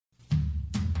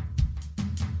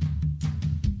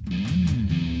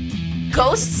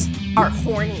Ghosts are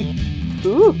horny.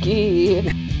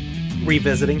 Spooky.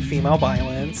 Revisiting female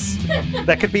violence.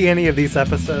 That could be any of these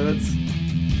episodes.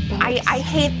 I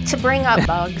hate to bring up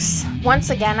bugs. Once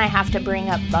again, I have to bring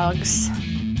up bugs.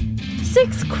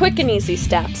 6 quick and easy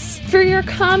steps for your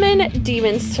common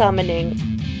demon summoning.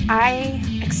 I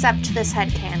accept this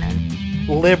headcanon.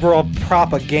 Liberal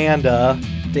propaganda.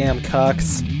 Damn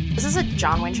cucks. This is a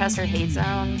John Winchester hate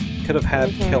zone. Could have had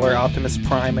Killer Optimus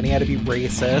Prime and he had to be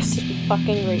racist.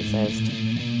 Fucking racist.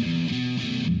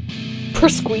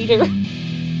 Persqueeter.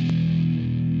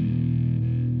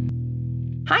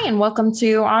 Hi, and welcome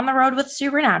to On the Road with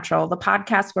Supernatural, the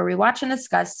podcast where we watch and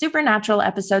discuss Supernatural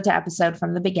episode to episode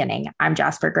from the beginning. I'm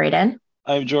Jasper Graydon.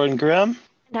 I'm Jordan Grimm.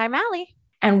 And I'm Allie.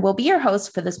 And we'll be your hosts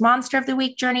for this Monster of the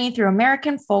Week journey through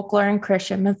American folklore and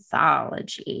Christian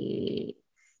mythology.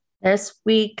 This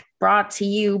week brought to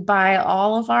you by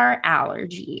all of our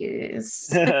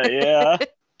allergies. Yeah.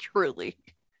 Truly.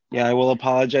 Yeah, I will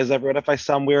apologize, everyone, if I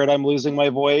sound weird. I'm losing my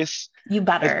voice. You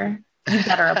better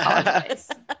apologize.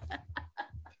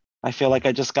 I feel like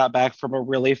I just got back from a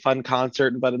really fun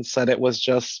concert, but instead it was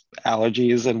just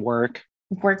allergies and work.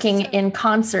 Working in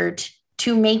concert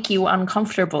to make you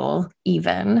uncomfortable,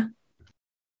 even.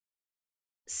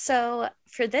 So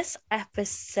for this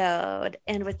episode,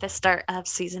 and with the start of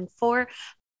season 4,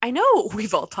 I know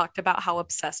we've all talked about how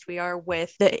obsessed we are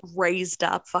with the raised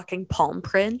up fucking palm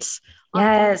print on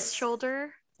the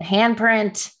shoulder. The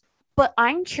handprint. But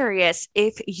I'm curious,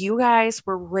 if you guys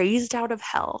were raised out of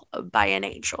hell by an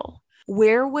angel,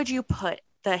 where would you put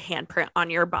the handprint on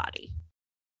your body?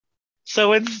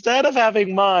 So instead of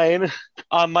having mine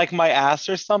on like my ass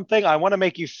or something, I want to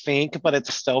make you think, but it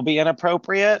still be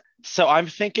inappropriate. So I'm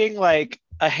thinking like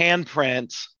a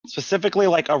handprint, specifically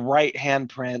like a right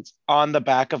handprint on the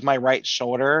back of my right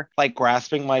shoulder, like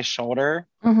grasping my shoulder.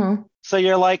 Mm-hmm. So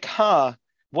you're like, huh,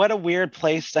 what a weird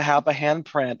place to have a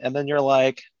handprint. And then you're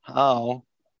like, oh.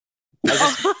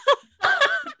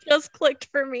 Just clicked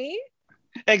for me.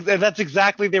 That's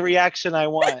exactly the reaction I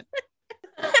want.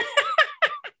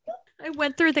 I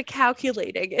went through the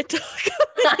calculating. It took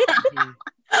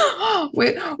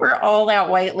We're all that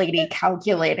white lady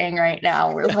calculating right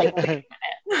now. We're like, wait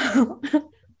a minute.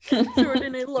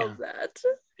 Jordan, I love that.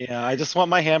 Yeah, I just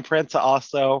want my handprint to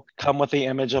also come with the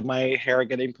image of my hair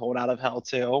getting pulled out of hell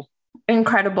too.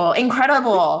 Incredible.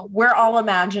 We're all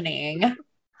imagining.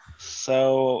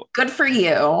 So good for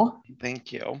you.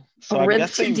 Thank you. So I'm Rip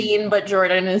guessing, to Dean, but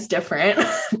Jordan is different.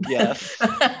 Yes.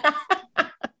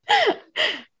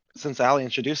 Since Allie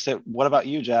introduced it, what about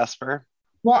you, Jasper?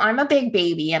 Well, I'm a big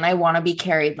baby and I want to be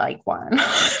carried like one.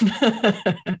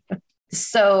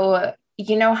 So,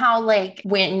 you know how like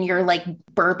when you're like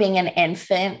burping an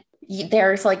infant,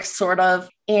 there's like sort of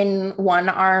in one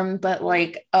arm, but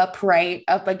like upright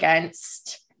up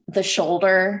against the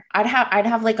shoulder. I'd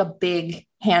have like a big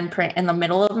handprint in the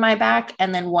middle of my back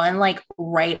and then one like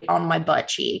right on my butt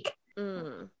cheek.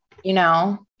 You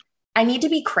know, I need to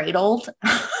be cradled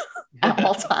at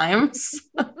all times.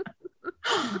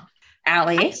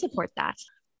 Allie? I support that.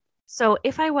 So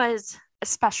if I was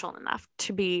special enough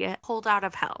to be pulled out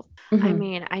of hell, I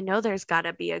mean, I know there's got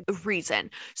to be a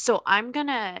reason. So I'm going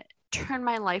to turn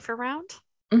my life around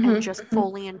and just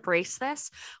fully embrace this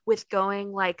with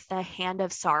going like the hand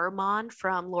of Saruman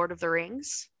from Lord of the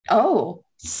Rings. Oh,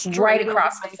 right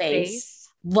across the my face.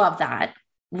 Love that.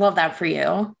 Love that for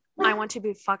you. I want to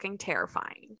be fucking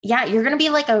terrifying. Yeah, you're going to be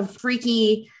like a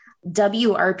freaky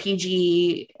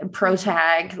WRPG pro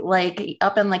tag, like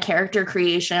up in the character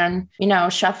creation, you know,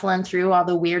 shuffling through all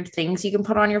the weird things you can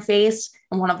put on your face.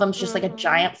 And one of them's just like a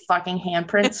giant fucking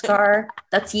handprint scar.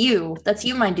 That's you. That's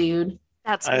you, my dude.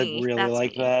 That's I me. really That's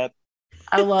like me. that.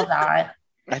 I love that.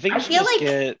 I think I you should feel just like-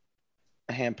 get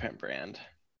a handprint brand.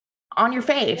 On your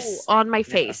face. On my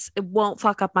face. It won't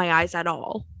fuck up my eyes at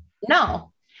all.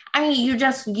 No. I mean,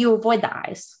 you avoid the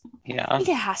eyes. I Yeah. think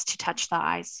it has to touch the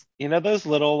eyes. You know those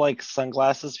little like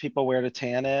sunglasses people wear to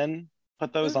tan in?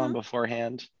 Put those on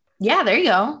beforehand. Yeah, there you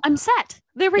go. I'm set.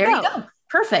 There we There go. you go.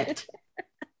 Perfect.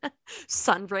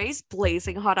 Sun rays,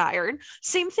 blazing hot iron.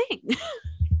 Same thing.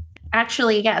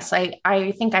 Actually, yes,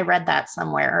 I think I read that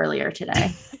somewhere earlier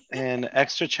today. And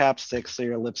extra chapstick so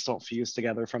your lips don't fuse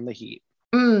together from the heat.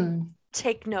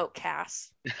 Take note,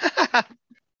 Cass.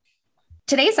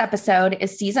 Today's episode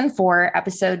is season 4,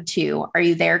 episode 2. Are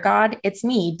you there, God? It's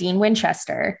me, Dean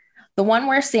Winchester, the one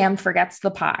where Sam forgets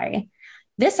the pie.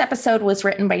 This episode was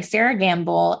written by Sarah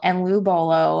Gamble and Lou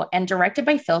Bolo and directed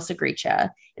by Phil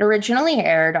Segricha. It originally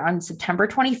aired on September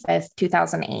 25th,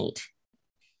 2008.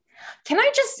 Can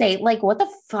I just say, like, what the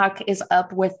fuck is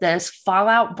up with this Fall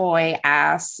Out Boy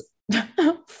ass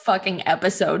fucking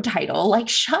episode title. Like,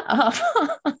 shut up.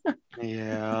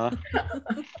 Yeah.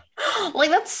 Like,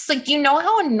 that's like, you know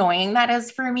how annoying that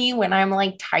is for me when I'm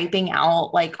like typing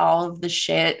out like all of the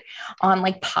shit on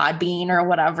like Podbean or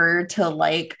whatever to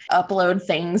like upload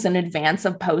things in advance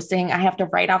of posting. I have to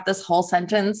write out this whole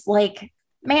sentence. Like,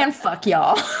 man, fuck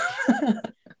y'all.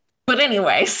 But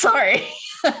anyway, sorry.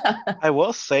 I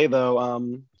will say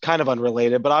though, kind of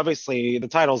unrelated, but obviously the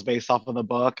title's based off of the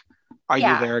book. Are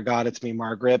You There, God? It's Me,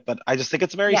 Margaret. But I just think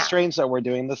it's very strange that we're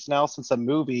doing this now since a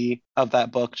movie of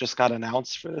that book just got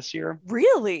announced for this year.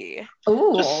 Really?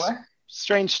 Ooh. Just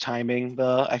strange timing.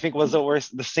 I think was it worse,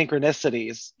 the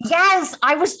synchronicities. Yes,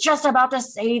 I was just about to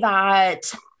say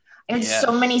that. I had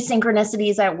so many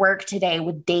synchronicities at work today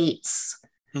with dates.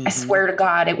 I swear to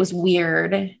God, it was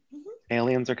weird.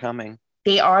 Aliens are coming.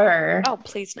 They are. Oh,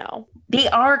 please no. They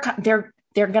are. They're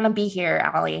gonna be here,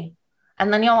 Allie,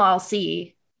 and then you'll all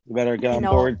see. You better get on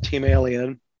board, Team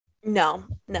Alien. No.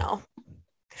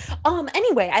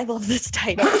 Anyway, I love this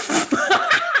title.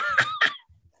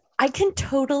 I can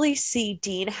totally see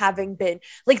Dean having been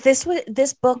like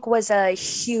this book was a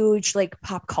huge like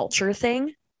pop culture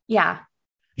thing. Yeah.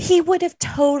 He would have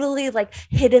totally like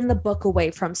hidden the book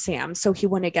away from Sam so he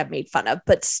wouldn't get made fun of,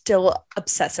 but still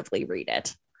obsessively read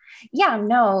it. Yeah,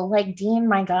 no, like Dean,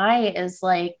 my guy, is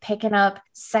like picking up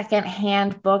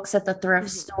secondhand books at the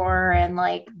thrift store and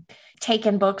like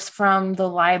taking books from the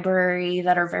library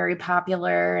that are very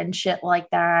popular and shit like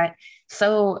that.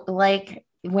 So like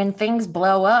when things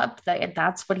blow up,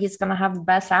 that's what he's going to have the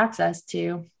best access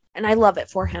to. And I love it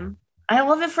for him. I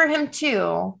love it for him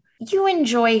too. You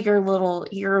enjoy your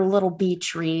little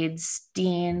beach reads,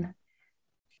 Dean.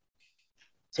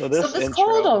 So this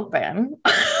cold open.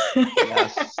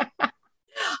 Yes.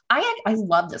 I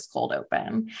love this cold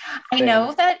open. I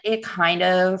know that it kind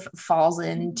of falls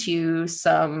into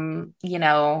some,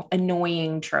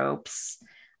 annoying tropes.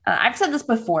 I've said this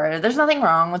before. There's nothing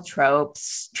wrong with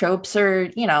tropes. Tropes are,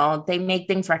 they make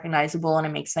things recognizable and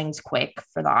it makes things quick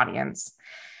for the audience.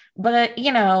 But,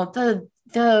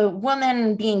 the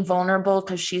woman being vulnerable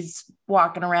because she's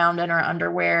walking around in her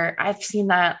underwear, I've seen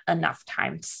that enough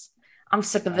times. I'm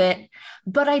sick of it.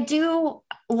 But I do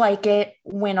like it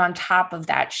when on top of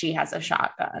that, she has a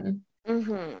shotgun.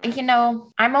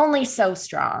 I'm only so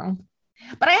strong.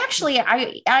 But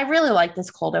I really like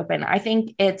this cold open. I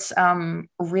think it's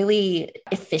really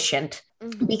efficient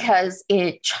because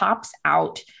it chops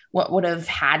out what would have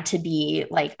had to be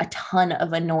like a ton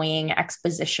of annoying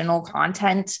expositional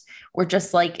content or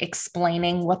just like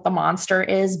explaining what the monster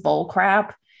is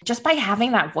bullcrap. Just by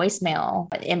having that voicemail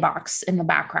inbox in the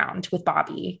background with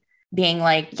Bobby being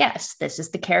like, yes, this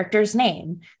is the character's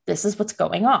name. This is what's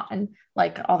going on.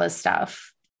 Like all this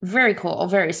stuff. Very cool.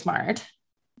 Very smart.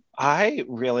 I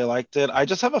really liked it. I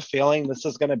just have a feeling this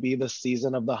is going to be the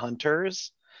season of the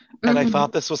Hunters. And I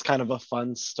thought this was kind of a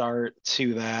fun start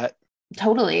to that.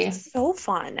 Totally. It's so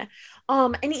fun.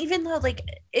 And even though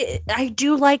I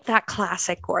do like that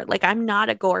classic gore, like I'm not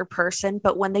a gore person,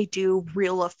 but when they do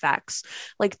real effects,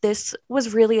 like this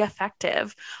was really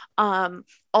effective.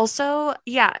 Also,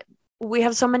 yeah, we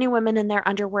have so many women in their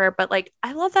underwear, but like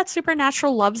I love that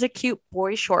Supernatural loves a cute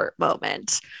boy short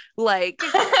moment. Like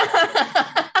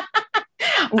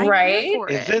right?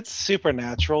 Is it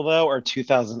Supernatural though, or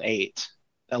 2008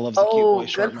 that loves a cute boy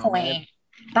short good moment? Point.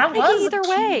 That was either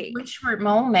way. A short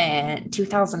moment,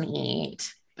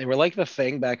 2008. They were like the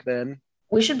thing back then.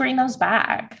 We should bring those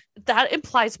back. That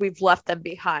implies we've left them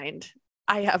behind.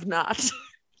 I have not.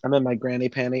 I'm in my granny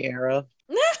panty era.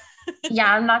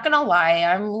 Yeah, I'm not gonna lie.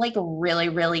 I'm like really,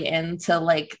 really into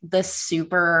like the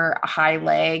super high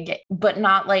leg, but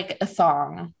not like a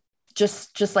thong.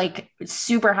 Just like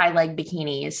super high leg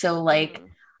bikinis. So like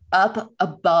up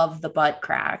above the butt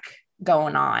crack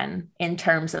going on in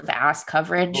terms of ass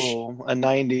coverage. Oh, a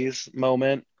 90s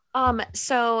moment.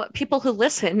 So people who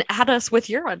listen, add us with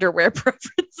your underwear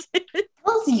preferences.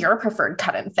 What's your preferred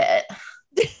cut and fit?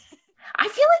 I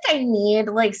feel like I need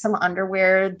like some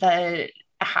underwear that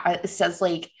says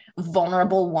like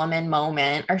vulnerable woman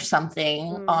moment or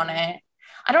something on it.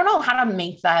 I don't know how to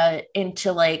make that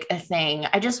into like a thing.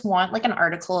 I just want like an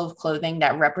article of clothing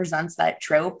that represents that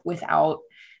trope without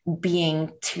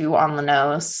being too on the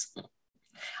nose.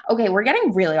 Okay, we're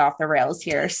getting really off the rails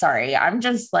here. Sorry. I'm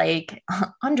just like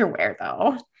underwear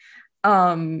though.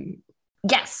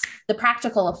 Yes, the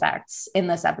practical effects in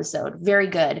this episode, very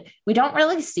good. We don't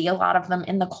really see a lot of them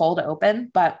in the cold open,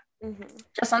 but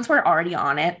just since we're already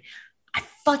on it, I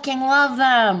fucking love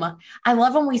them. I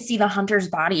love when we see the hunters'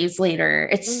 bodies later.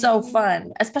 It's so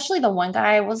fun, especially the one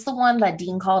guy was the one that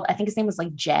Dean called. I think his name was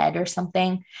like Jed or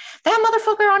something. That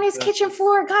motherfucker on his kitchen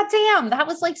floor. Goddamn, that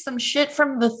was like some shit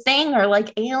from The Thing or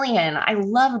like Alien. I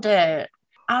loved it.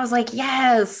 I was like,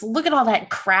 yes, look at all that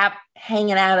crap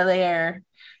hanging out of there.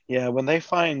 Yeah, when they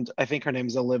find, I think her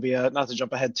name's Olivia, not to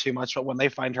jump ahead too much, but when they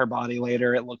find her body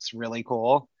later, it looks really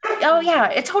cool. Oh, yeah,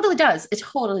 it totally does. It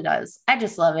totally does. I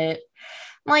just love it.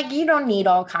 Like, you don't need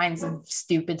all kinds of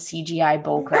stupid CGI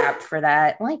bullcrap for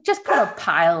that. Like, just put a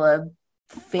pile of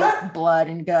fake blood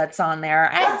and guts on there.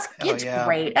 It's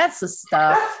great. That's the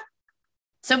stuff.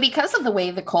 So because of the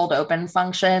way the cold open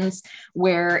functions,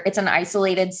 where it's an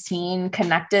isolated scene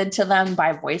connected to them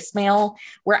by voicemail,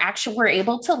 we're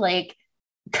able to like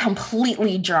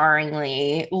completely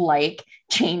jarringly like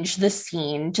change the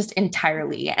scene just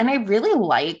entirely. And I really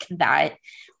like that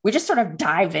we just sort of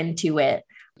dive into it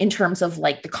in terms of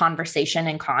like the conversation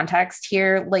and context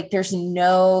here. Like there's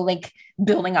no like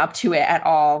building up to it at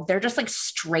all. They're just like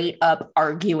straight up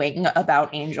arguing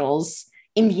about angels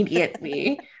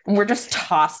immediately. And we're just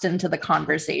tossed into the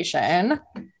conversation.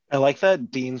 I like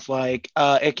that Dean's like,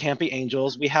 it can't be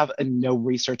angels. We have no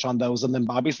research on those. And then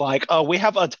Bobby's like, oh, we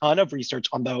have a ton of research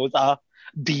on those.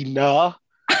 Dina.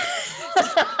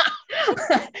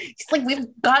 He's like, we've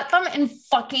got them in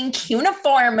fucking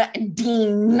cuneiform,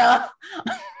 Dina.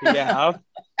 Yeah.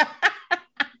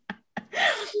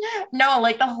 No,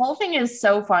 like the whole thing is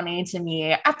so funny to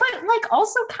me. But like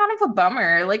also kind of a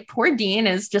bummer. Like poor Dean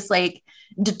is just like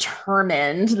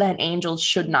determined that angels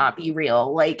should not be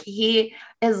real. Like he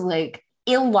is like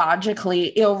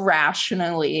illogically,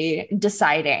 irrationally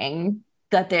deciding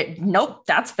that nope,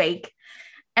 that's fake.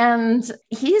 And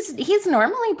he's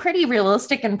normally pretty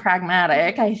realistic and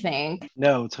pragmatic, I think.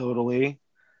 No, totally.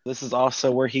 This is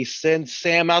also where he sends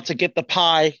Sam out to get the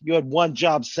pie. You had one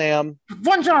job, Sam.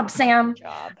 One job, Sam.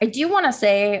 I do want to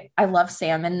say I love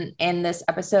Sam in this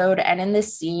episode and in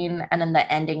this scene and in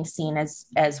the ending scene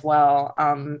as well.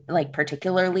 Like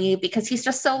particularly because he's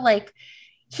just so like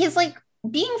he's like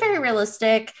being very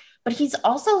realistic, but he's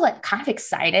also like kind of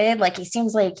excited. Like he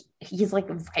seems like he's like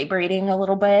vibrating a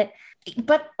little bit,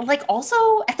 but like also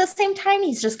at the same time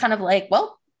he's just kind of like,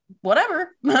 well,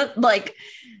 whatever. like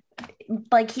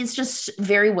he's just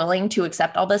very willing to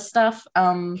accept all this stuff.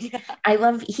 I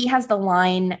love he has the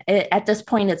line at this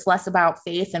point it's less about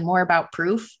faith and more about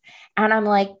proof, and I'm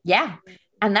like, yeah,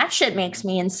 and that shit makes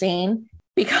me insane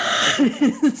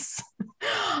because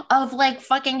of like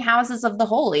fucking houses of the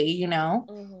holy, you know.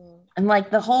 And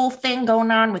like the whole thing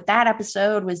going on with that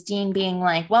episode was Dean being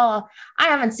like, well, I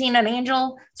haven't seen an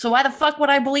angel, so why the fuck would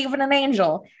I believe in an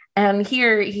angel? And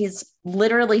here he's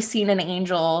literally seen an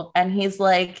angel and he's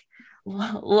like,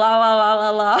 la la la la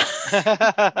la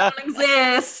don't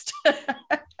exist.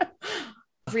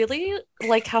 Really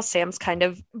like how Sam's kind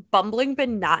of bumbling, but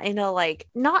not in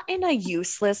a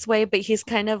useless way, but he's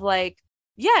kind of like,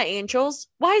 yeah, angels,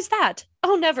 why is that?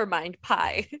 Oh, never mind,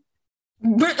 pie.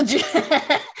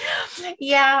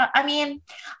 Yeah, I mean,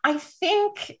 I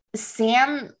think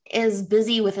Sam is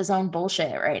busy with his own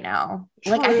bullshit right now.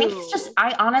 True. Like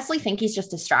I honestly think he's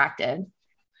just distracted.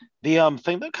 The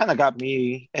thing that kind of got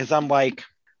me is I'm like,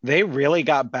 they really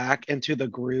got back into the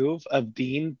groove of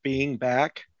Dean being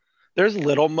back. There's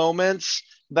little moments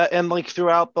that, and like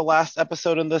throughout the last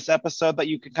episode and this episode that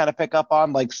you can kind of pick up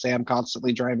on, like Sam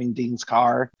constantly driving Dean's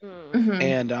car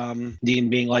and Dean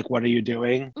being like, what are you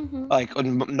doing? Like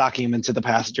knocking him into the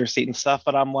passenger seat and stuff.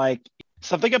 But I'm like,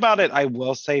 something about it, I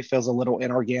will say, feels a little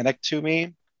inorganic to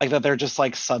me. Like that they're just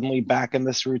like suddenly back in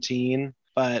this routine.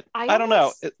 But I don't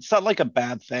know. It's not like a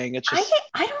bad thing. It's just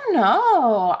I don't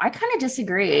know. I kind of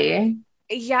disagree.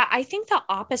 Yeah, I think the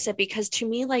opposite, because to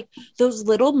me, like those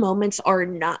little moments are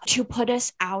not to put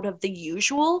us out of the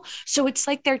usual. So it's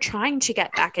like they're trying to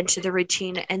get back into the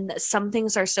routine, and some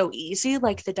things are so easy,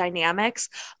 like the dynamics.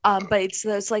 But it's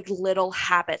those like little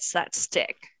habits that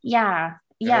stick. Yeah.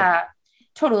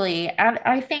 Totally. And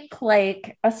I think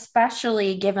like,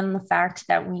 especially given the fact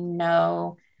that we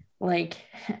know like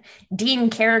Dean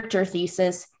character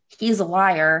thesis, he's a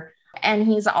liar. And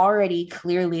he's already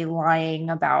clearly lying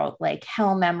about like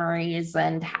hell memories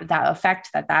and that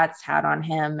effect that that's had on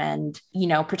him. And, you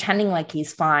know, pretending like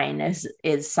he's fine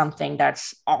is something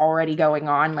that's already going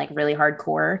on like really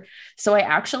hardcore. So I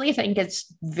actually think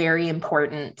it's very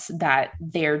important that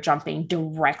they're jumping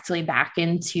directly back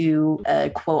into a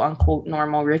quote unquote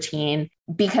normal routine,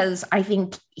 because I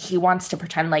think he wants to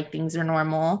pretend like things are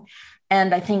normal.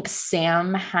 And I think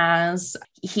Sam has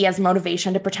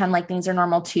motivation to pretend like things are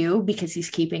normal too, because he's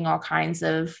keeping all kinds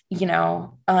of,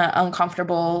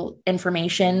 uncomfortable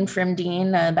information from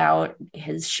Dean about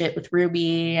his shit with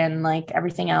Ruby and like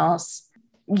everything else.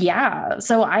 Yeah.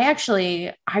 So I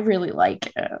really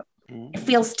like it. It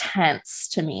feels tense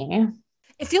to me.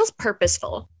 It feels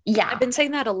purposeful. Yeah. I've been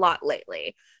saying that a lot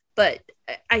lately, but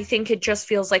I think it just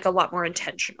feels like a lot more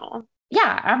intentional.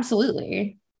 Yeah,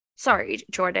 absolutely. Sorry,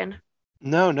 Jordan.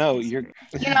 No,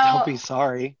 don't be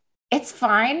sorry. It's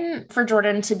fine for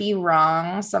Jordan to be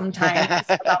wrong sometimes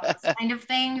about this kind of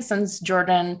thing, since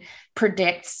Jordan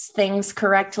predicts things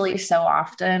correctly so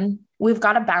often. We've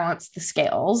got to balance the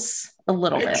scales a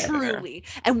little bit. Truly.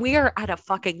 And we are at a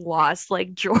fucking loss.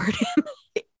 Like, Jordan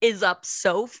is up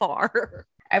so far.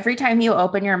 Every time you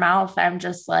open your mouth, I'm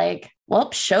just like,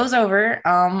 well, show's over.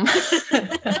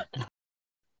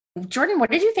 Jordan, what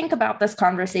did you think about this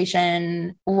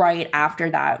conversation right after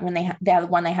that, when the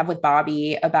one they have with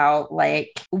Bobby about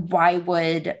like, why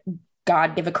would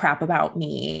God give a crap about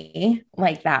me?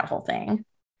 Like that whole thing.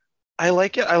 I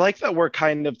like it. I like that we're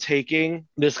kind of taking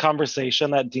this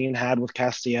conversation that Dean had with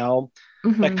Castiel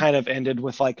that kind of ended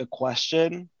with like a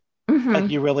question. Like,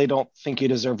 you really don't think you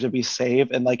deserve to be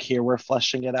saved. And like, here we're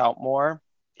fleshing it out more.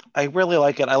 I really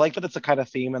like it. I like that it's a kind of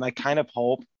theme, and I kind of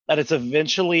hope that it's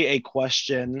eventually a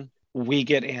question we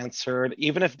get answered,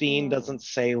 even if Dean doesn't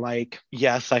say like,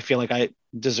 yes, I feel like I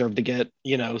deserve to get,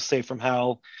 saved from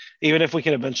hell. Even if we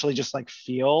can eventually just like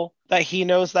feel that he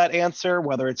knows that answer,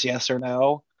 whether it's yes or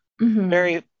no.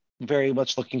 Very, very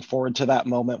much looking forward to that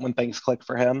moment when things click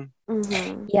for him.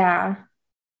 Yeah.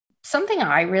 Something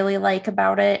I really like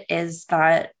about it is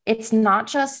that it's not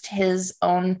just his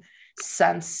own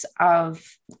sense of,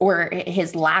 or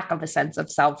his lack of a sense of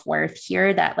self-worth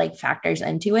here that like factors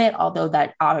into it, although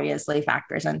that obviously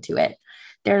factors into it.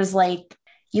 There's like,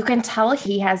 you can tell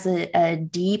he has a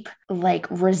deep like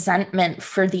resentment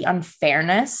for the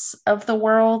unfairness of the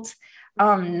world.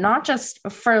 Not just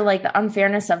for like the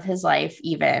unfairness of his life,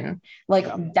 even like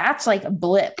that's like a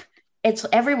blip. It's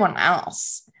everyone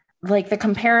else. Like the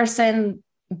comparison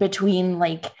between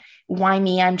like, why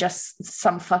me? I'm just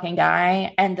some fucking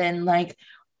guy. And then like,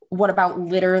 what about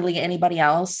literally anybody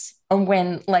else?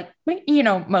 When like,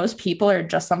 most people are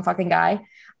just some fucking guy.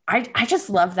 I just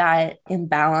love that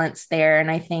imbalance there.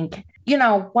 And I think,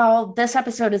 while this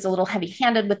episode is a little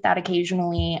heavy-handed with that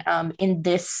occasionally, in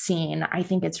this scene, I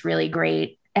think it's really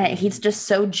great. And he's just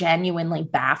so genuinely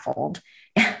baffled.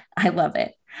 I love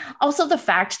it. Also, the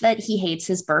fact that he hates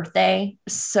his birthday,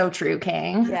 so true,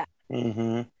 King.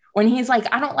 Yeah. When he's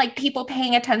like, I don't like people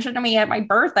paying attention to me at my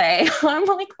birthday. I'm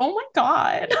like, oh my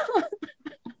God.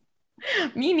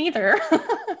 Me neither.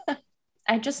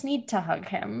 I just need to hug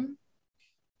him.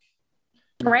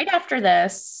 Right after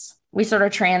this, we sort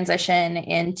of transition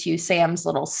into Sam's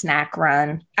little snack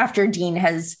run after Dean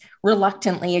has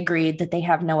reluctantly agreed that they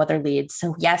have no other leads.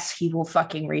 So yes, he will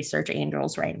fucking research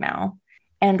angels right now.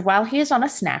 And while he is on a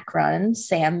snack run,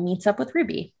 Sam meets up with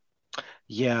Ruby.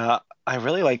 Yeah, I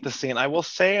really like the scene. I will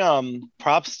say,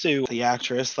 props to the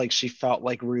actress. Like, she felt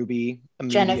like Ruby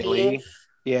immediately. Genevieve.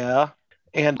 Yeah.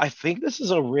 And I think this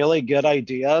is a really good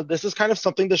idea. This is kind of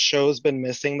something the show's been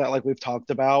missing that like we've talked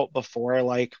about before.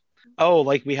 Like, oh,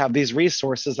 like we have these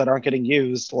resources that aren't getting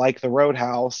used, like the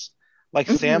Roadhouse. Like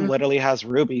Sam literally has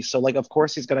Ruby. So like, of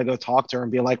course he's going to go talk to her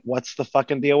and be like, what's the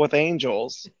fucking deal with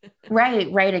angels?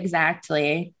 Right,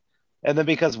 exactly. And then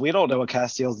because we don't know what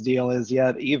Castiel's deal is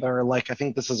yet either, like I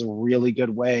think this is a really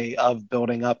good way of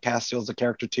building up Castiel as a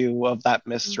character too, of that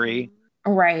mystery.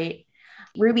 Right.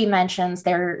 Ruby mentions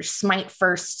their Smite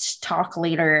first, talk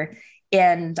later.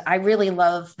 And I really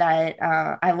love that.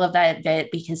 I love that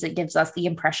bit because it gives us the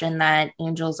impression that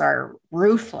angels are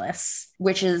ruthless,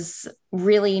 which is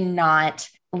really not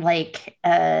like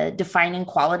a defining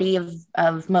quality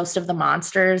of most of the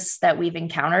monsters that we've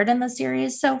encountered in the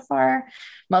series so far.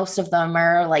 Most of them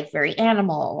are like very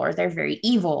animal or they're very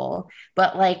evil,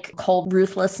 but like cold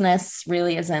ruthlessness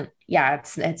really isn't. Yeah,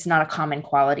 it's not a common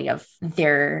quality of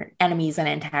their enemies and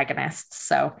antagonists.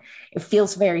 So it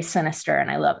feels very sinister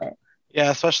and I love it. Yeah,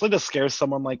 especially to scare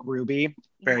someone like Ruby.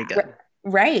 Very good.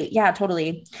 Right. Yeah,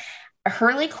 totally.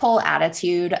 Hurley Cole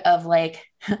attitude of like,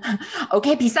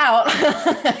 okay, peace out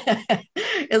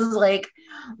is like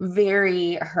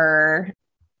very her.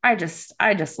 I just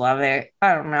love it.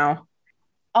 I don't know.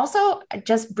 Also,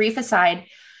 just brief aside,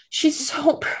 she's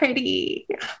so pretty.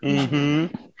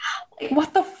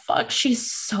 What the fuck?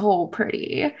 She's so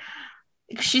pretty.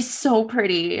 She's so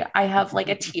pretty. I have like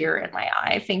a tear in my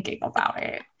eye thinking about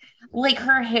it. Like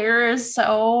her hair is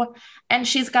so, and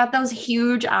she's got those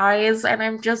huge eyes, and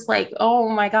I'm just like, oh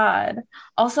my God.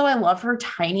 Also, I love her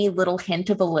tiny little hint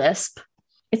of a lisp.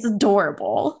 It's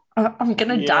adorable. I'm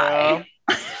gonna Yeah.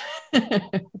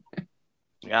 die.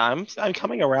 Yeah, I'm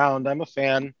coming around. I'm a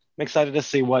fan. I'm excited to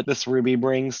see what this Ruby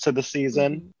brings to the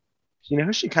season. You know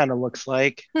who she kind of looks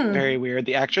like? Hmm. Very weird.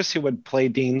 The actress who would play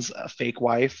Dean's fake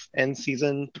wife in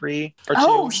season 3 or 2.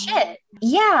 Oh shit.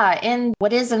 Yeah, and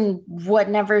what is and what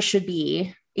never should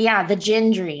be. Yeah, the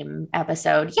Gin Dream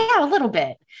episode. Yeah, a little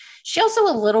bit. She also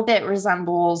a little bit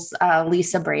resembles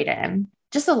Lisa Braden.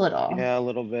 Just a little. Yeah, a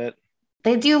little bit.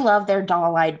 They do love their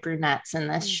doll-eyed brunettes in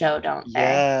this show, don't they?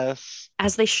 Yes.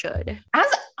 As they should. As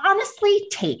honestly,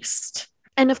 taste.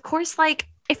 And of course, like,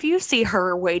 if you see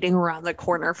her waiting around the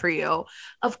corner for you,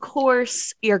 of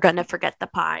course you're gonna forget the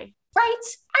pie. Right?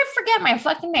 I forget my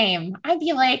fucking name. I'd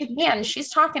be like, man, she's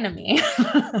talking to me.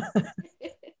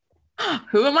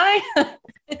 Who am I?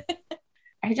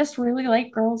 I just really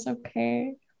like Girls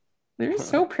Okay. They're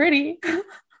so pretty.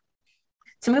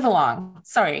 To move along.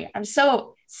 Sorry.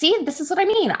 See, this is what I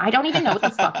mean. I don't even know what the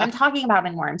fuck I'm talking about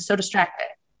anymore. I'm so distracted.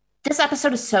 This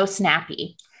episode is so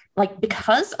snappy. Like,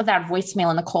 because of that voicemail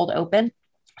in the cold open,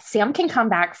 Sam can come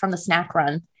back from the snack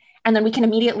run, and then we can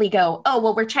immediately go, oh,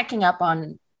 well, we're checking up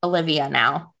on Olivia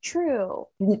now. True.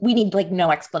 We need like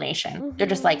no explanation. They're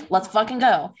just like, let's fucking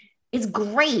go. It's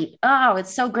great. Oh,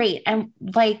 it's so great. And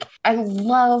like, I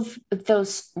love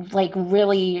those like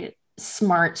really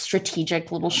smart,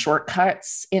 strategic little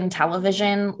shortcuts in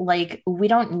television. Like, we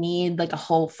don't need like a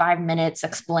whole 5 minutes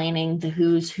explaining the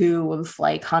who's who of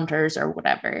like hunters or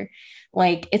whatever.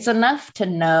 Like, it's enough to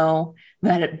know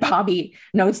that Bobby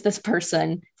knows this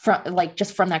person from like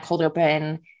just from that cold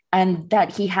open, and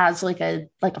that he has like a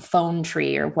phone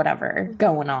tree or whatever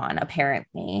going on,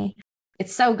 apparently.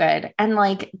 It's so good. And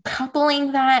like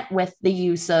coupling that with the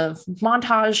use of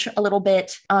montage a little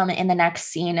bit in the next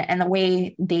scene, and the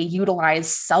way they utilize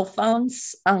cell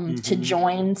phones to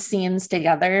join scenes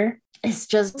together is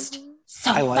just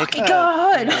so I like fucking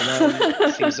that. good. No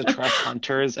one seems to trust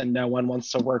hunters, and no one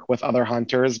wants to work with other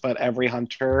hunters, but every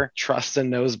hunter trusts and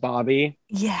knows Bobby.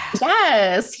 Yeah.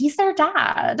 Yes, he's their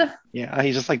dad. Yeah,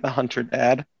 he's just like the hunter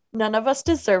dad. None of us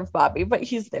deserve Bobby, but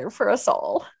he's there for us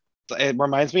all. It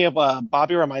reminds me of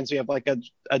Bobby reminds me of like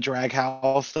a drag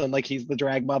house, and like he's the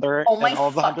drag mother, Oh my and all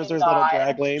of the hunters fucking there's little God.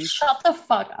 drag lanes. Shut the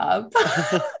fuck up.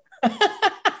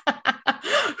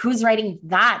 Who's writing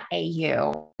that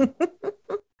AU?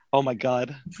 Oh my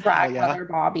God. Drag yeah. Mother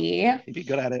Bobby. He'd be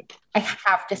good at it. I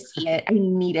have to see it. I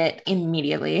need it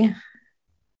immediately.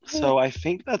 So I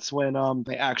think that's when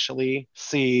they actually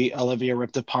see Olivia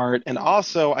ripped apart. And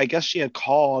also, I guess she had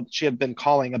been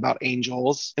calling about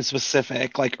angels in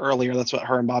specific, like earlier. That's what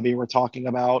her and Bobby were talking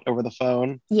about over the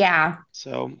phone. Yeah.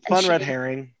 So fun red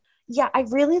herring. Yeah, I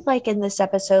really like in this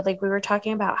episode, like we were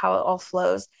talking about how it all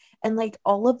flows. And like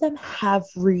all of them have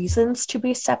reasons to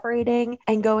be separating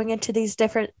and going into these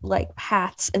different like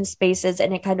paths and spaces,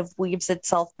 and it kind of weaves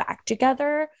itself back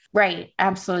together. Right.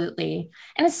 Absolutely.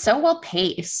 And it's so well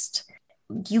paced.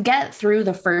 You get through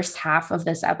the first half of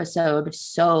this episode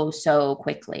so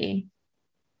quickly.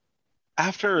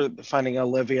 After finding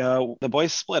Olivia, the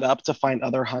boys split up to find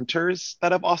other hunters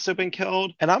that have also been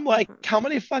killed. And I'm like, how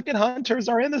many fucking hunters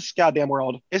are in this goddamn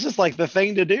world? It's just like the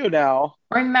thing to do now.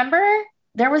 Remember?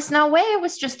 There was no way it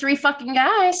was just 3 fucking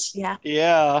guys. Yeah.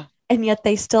 Yeah. And yet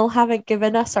they still haven't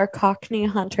given us our Cockney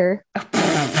hunter.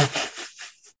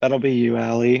 That'll be you,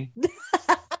 Allie.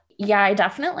 Yeah, I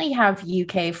definitely have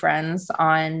UK friends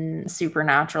on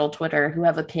Supernatural Twitter who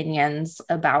have opinions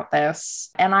about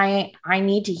this. And I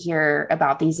need to hear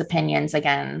about these opinions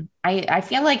again. I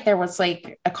feel like there was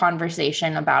like a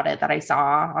conversation about it that I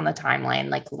saw on the timeline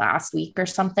like last week or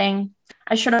something.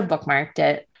 I should have bookmarked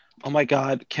it. Oh my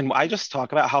God, can I just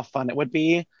talk about how fun it would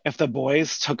be if the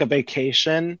boys took a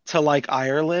vacation to like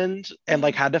Ireland and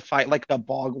like had to fight like a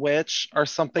bog witch or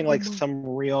something, like some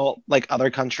real like other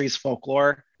countries'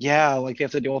 folklore? Yeah, like they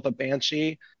have to deal with a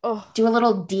banshee. Oh, Do a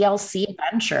little DLC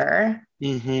adventure.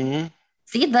 Mm-hmm.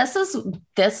 See, this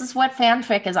is what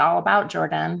fanfic is all about,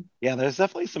 Jordan. Yeah, there's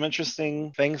definitely some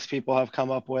interesting things people have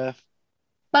come up with.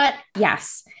 But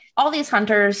yes, all these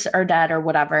hunters are dead or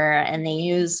whatever, and they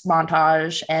use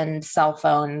montage and cell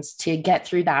phones to get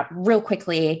through that real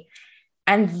quickly.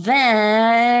 And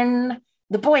then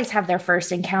the boys have their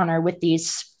first encounter with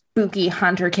these spooky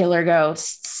hunter-killer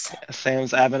ghosts.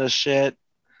 Sam's having a shit.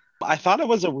 I thought it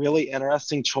was a really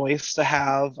interesting choice to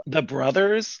have the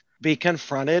brothers be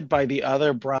confronted by the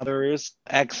other brothers'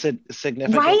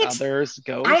 ex-significant Right? others'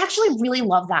 ghosts. I actually really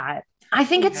love that. I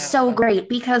think it's so great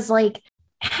because like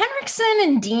Henriksen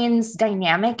and Dean's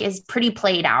dynamic is pretty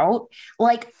played out.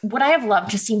 Like, would I have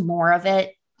loved to see more of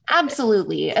it?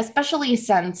 Absolutely, especially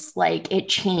since like it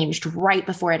changed right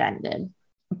before it ended.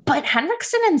 But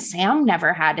Henriksen and Sam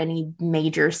never had any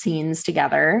major scenes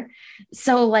together.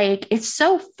 So like it's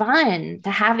so fun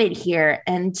to have it here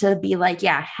and to be like,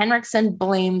 yeah, Henriksen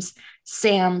blames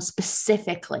Sam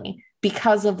specifically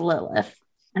because of Lilith.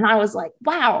 And I was like,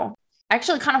 wow. I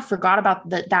actually kind of forgot about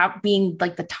that being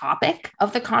like the topic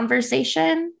of the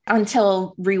conversation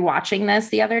until rewatching this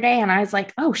the other day. And I was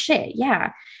like, oh shit,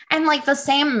 yeah. And like the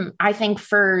same, I think,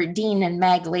 for Dean and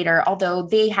Meg later, although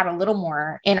they had a little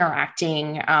more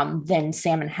interacting than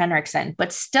Sam and Henriksen,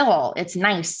 but still it's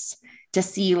nice to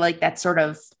see like that sort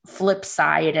of flip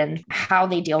side and how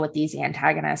they deal with these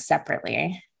antagonists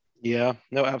separately. Yeah,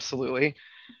 no, absolutely.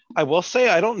 I will say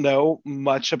I don't know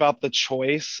much about the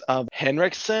choice of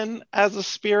Henriksen as a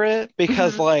spirit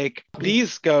because like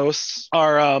these ghosts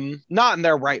are not in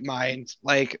their right mind.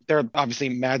 Like they're obviously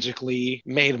magically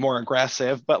made more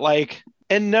aggressive, but like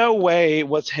in no way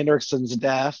was Henriksen's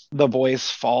death the boys'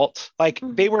 fault. Like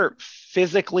they were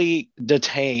physically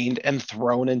detained and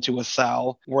thrown into a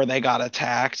cell where they got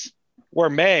attacked. Where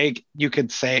Meg, you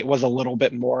could say, it was a little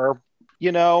bit more,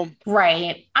 you know?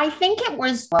 Right. I think it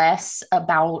was less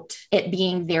about it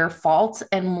being their fault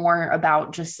and more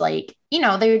about just like,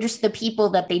 they're just the people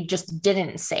that they just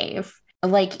didn't save.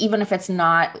 Like, even if it's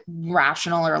not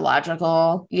rational or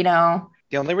logical.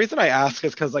 The only reason I ask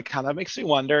is because like kind of makes me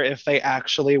wonder if they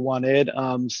actually wanted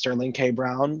Sterling K.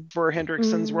 Brown for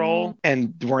Henriksen's role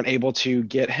and weren't able to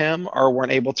get him or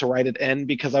weren't able to write it in,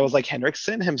 because I was like,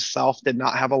 Henriksen himself did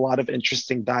not have a lot of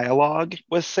interesting dialogue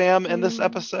with Sam in this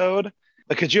episode.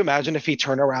 But could you imagine if he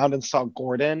turned around and saw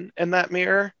Gordon in that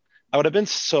mirror? That would have been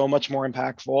so much more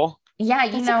impactful. Yeah,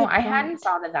 I hadn't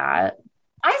thought of that.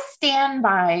 I stand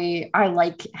by, I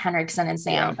like Henriksen and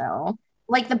Sam though.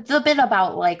 Like the bit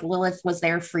about like Lilith was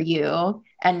there for you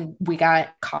and we got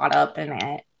caught up in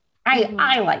it.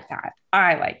 I like that.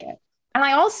 I like it. And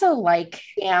I also like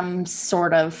Sam's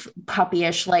sort of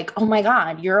puppyish, like, oh my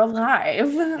God, you're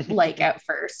alive. Like at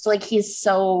first, like he's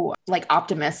so like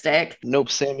optimistic. Nope,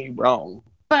 Sammy, wrong.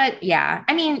 But yeah,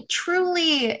 I mean,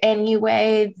 truly,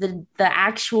 anyway, the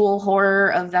actual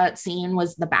horror of that scene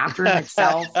was the bathroom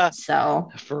itself. So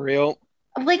for real.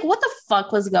 Like, what the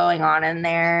fuck was going on in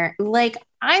there? Like,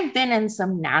 I've been in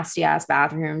some nasty ass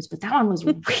bathrooms, but that one was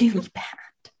really bad.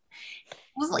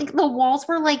 It was like the walls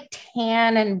were like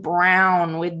tan and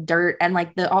brown with dirt and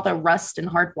like all the rust and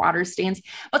hard water stains.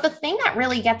 But the thing that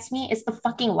really gets me is the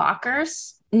fucking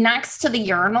lockers next to the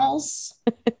urinals.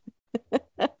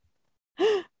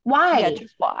 Why? Yeah,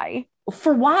 just why?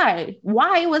 For why?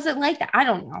 Why was it like that? I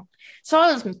don't know. So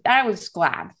I was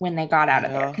glad when they got out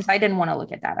of there because I didn't want to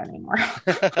look at that anymore.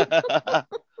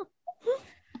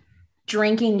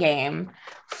 Drinking game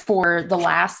for the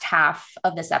last half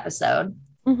of this episode.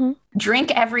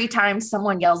 Drink every time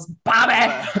someone yells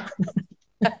Bobby.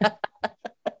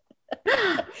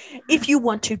 If you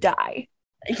want to die.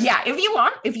 Yeah,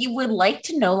 if you would like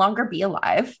to no longer be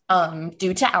alive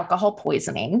due to alcohol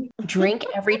poisoning, drink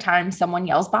every time someone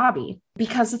yells Bobby,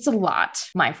 because it's a lot,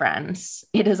 my friends.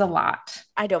 It is a lot.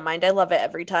 I don't mind. I love it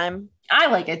every time. I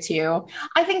like it too.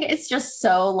 I think it's just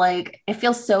so like, it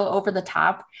feels so over the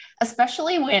top,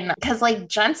 especially because like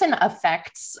Jensen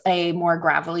affects a more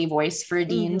gravelly voice for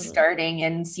Dean starting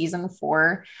in season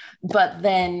 4. But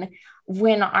then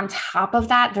when on top of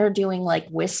that, they're doing like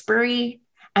whispery.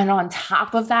 And on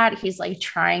top of that, he's like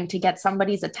trying to get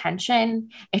somebody's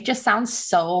attention. It just sounds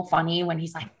so funny when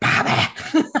he's like, Bobby.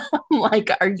 I'm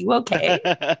like, are you okay?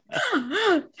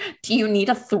 Do you need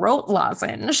a throat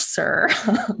lozenge, sir?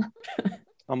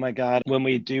 Oh my God. When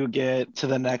we do get to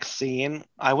the next scene,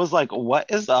 I was like, what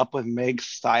is up with Meg's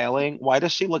styling? Why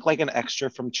does she look like an extra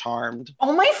from Charmed?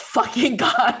 Oh my fucking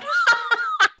God.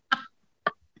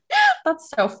 That's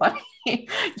so funny.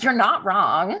 You're not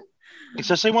wrong.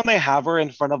 Especially when they have her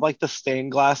in front of like the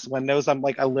stained glass windows. I'm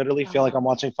like, I literally feel like I'm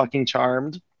watching fucking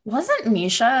Charmed. Wasn't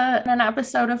Misha in an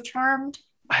episode of Charmed?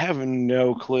 I have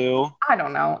no clue. I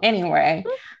don't know. Anyway.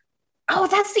 Oh,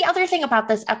 that's the other thing about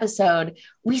this episode.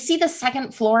 We see the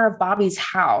second floor of Bobby's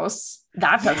house.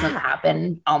 That doesn't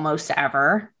happen almost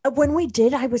ever. When we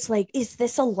did, I was like, is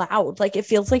this allowed? Like, it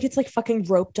feels like it's like fucking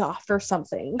roped off or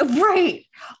something. Right.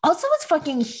 Also, it's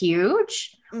fucking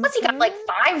huge. What's he got, like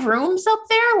 5 rooms up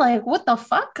there? Like, what the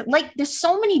fuck? Like, there's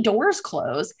so many doors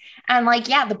closed. And like,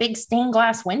 yeah, the big stained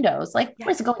glass windows. Like,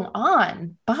 what is going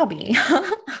on, Bobby?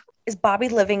 Is Bobby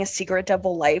living a secret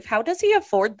double life? How does he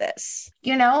afford this?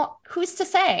 Who's to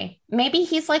say? Maybe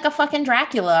he's like a fucking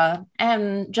Dracula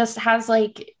and just has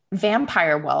like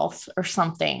vampire wealth or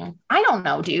something. I don't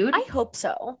know, dude. I hope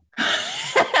so.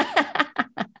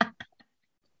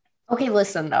 Okay,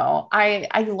 listen though, I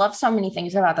love so many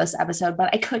things about this episode, but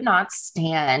I could not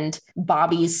stand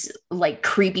Bobby's like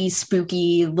creepy,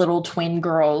 spooky little twin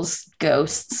girls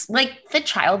ghosts. Like the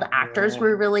child actors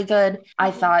were really good.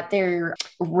 I thought their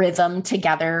rhythm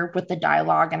together with the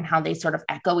dialogue and how they sort of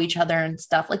echo each other and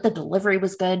stuff, like the delivery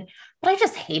was good. But I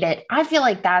just hate it. I feel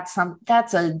like that's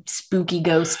a spooky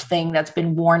ghost thing that's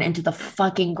been worn into the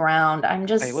fucking ground. I'm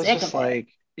just I was sick just of it. like,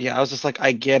 yeah, I was just like,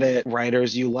 I get it,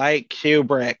 writers. You like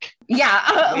Kubrick.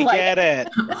 Yeah, We like, get it.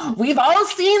 we've all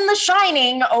seen The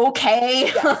Shining,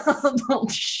 okay?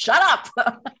 Shut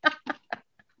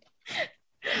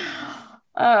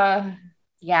up.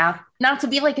 Yeah, not to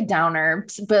be like a downer,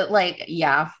 but like,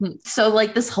 yeah. So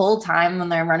like this whole time when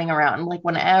they're running around, like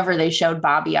whenever they showed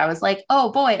Bobby, I was like,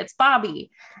 oh boy, it's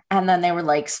Bobby. And then they were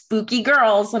like spooky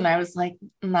girls, and I was like,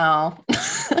 no.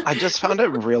 I just found it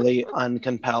really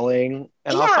uncompelling.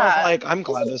 And also I was Yeah, like, I'm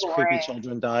glad this is those creepy boring.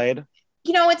 children died.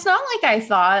 It's not like I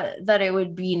thought that it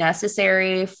would be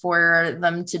necessary for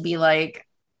them to be like,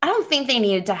 I don't think they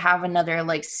needed to have another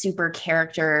like super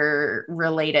character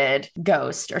related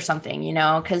ghost or something,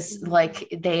 because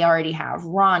like they already have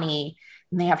Ronnie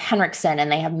and they have Henriksen and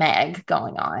they have Meg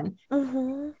going on.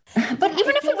 But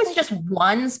even if it was just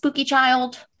one spooky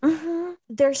child,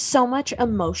 There's so much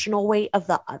emotional weight of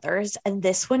the others, and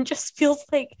this one just feels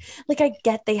like I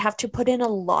get they have to put in a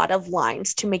lot of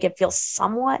lines to make it feel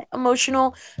somewhat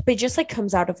emotional, but it just like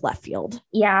comes out of left field.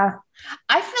 yeah.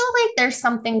 I feel like there's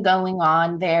something going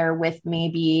on there with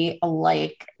maybe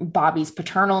like Bobby's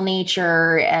paternal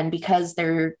nature, and because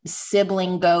they're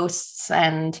sibling ghosts,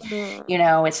 and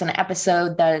it's an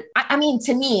episode that I mean,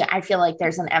 to me, I feel like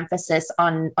there's an emphasis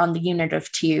on the unit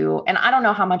of two. And I don't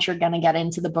know how much you're gonna get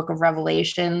into the Book of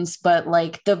Revelations, but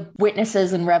like the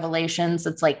witnesses in Revelations,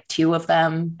 it's like two of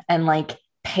them, and like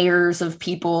pairs of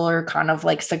people are kind of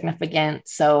like significant.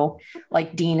 So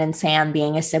like Dean and Sam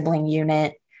being a sibling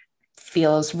unit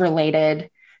feels related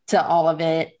to all of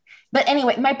it. But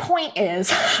anyway, my point is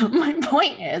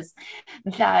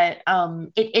that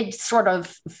it sort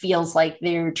of feels like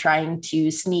they're trying to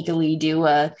sneakily do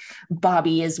a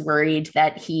Bobby is worried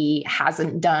that he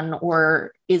hasn't done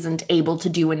or isn't able to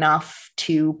do enough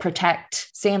to protect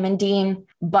Sam and Dean.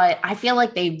 But I feel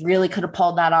like they really could have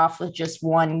pulled that off with just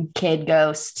one kid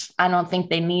ghost. I don't think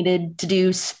they needed to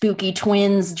do spooky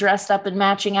twins dressed up in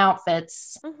matching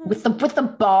outfits with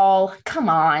the ball. Come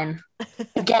on.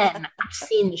 Again, I've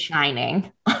seen The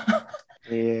Shining.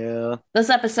 Yeah.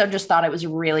 This episode just thought it was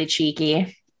really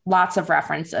cheeky. Lots of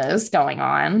references going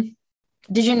on.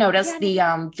 Did you notice the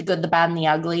good, the bad, and the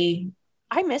ugly?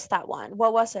 I missed that one.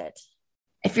 What was it?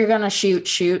 If you're gonna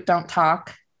shoot, don't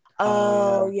talk.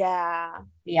 Oh, yeah.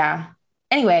 Yeah.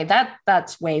 Anyway,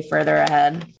 that's way further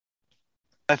ahead.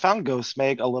 I found Ghost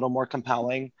Meg a little more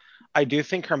compelling. I do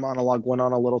think her monologue went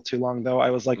on a little too long, though. I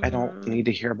was like, I don't need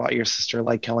to hear about your sister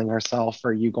like killing herself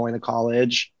or you going to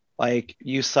college. Like,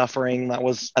 you suffering, that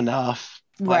was enough.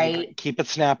 Right. Like, keep it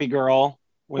snappy, girl.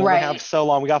 We only have so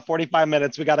long. We got 45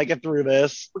 minutes. We got to get through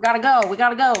this. We gotta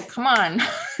go. Come on.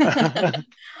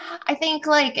 I think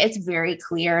like it's very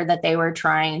clear that they were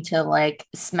trying to like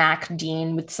smack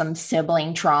Dean with some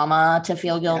sibling trauma to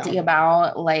feel guilty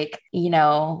about, like,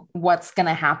 what's going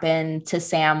to happen to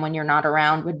Sam when you're not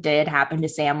around. What did happen to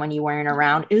Sam when you weren't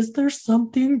around? Is there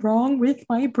something wrong with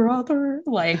my brother?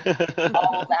 Like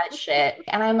all that shit.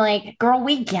 And I'm like, girl,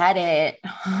 we get it.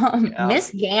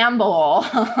 Miss Gamble.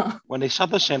 When they shot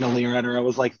the chandelier at her, I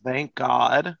was like, thank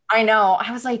God. I know.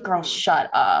 I was like, girl, shut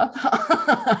up.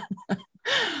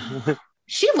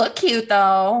 She looked cute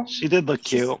though. She did look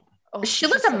cute. She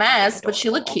looked a mess, but she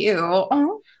looked cute.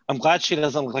 I'm glad she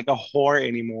doesn't look like a whore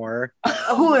anymore. A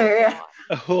whore.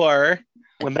 A whore.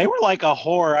 When they were like a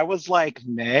whore, I was like,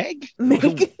 Meg?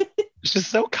 She's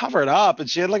so covered up, and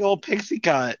she had like a little pixie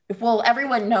cut. Well,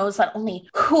 everyone knows that only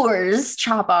whores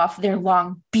chop off their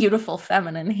long, beautiful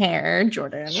feminine hair,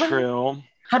 Jordan. True.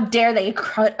 How dare they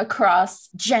cut across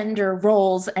gender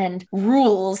roles and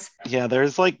rules? Yeah,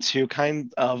 there's like two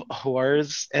kinds of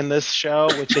whores in this show,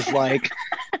 which is like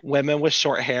women with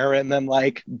short hair and then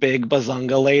like big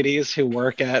bazunga ladies who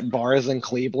work at bars in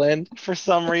Cleveland for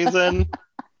some reason.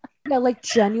 No, like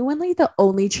genuinely the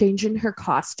only change in her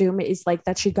costume is like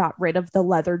that she got rid of the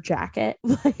leather jacket.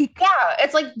 Like, yeah,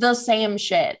 it's like the same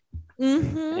shit.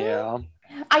 Yeah.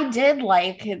 I did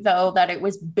like, though, that it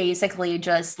was basically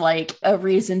just like a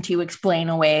reason to explain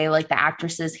away like the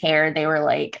actress's hair. They were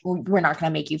like, we're not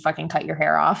going to make you fucking cut your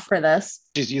hair off for this.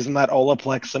 She's using that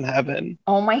Olaplex in heaven.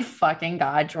 Oh my fucking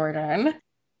God, Jordan.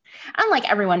 And like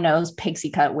everyone knows, pixie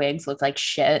cut wigs look like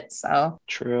shit. So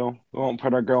True. We won't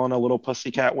put our girl in a little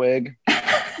pussycat wig.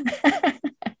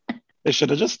 They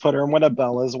should have just put her in one of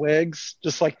Bella's wigs,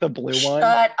 just like the blue one.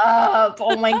 Shut up.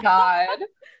 Oh my God.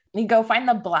 You go find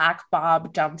the Black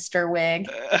Bob dumpster wig,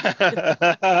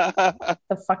 the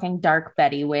fucking Dark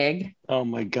Betty wig. Oh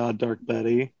my God, Dark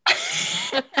Betty.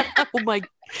 Oh my,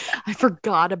 I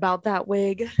forgot about that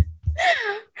wig.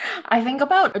 I think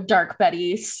about Dark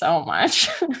Betty so much.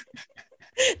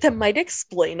 That might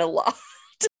explain a lot.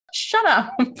 Shut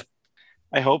up.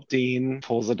 I hope Dean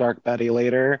pulls a Dark Betty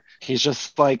later. He's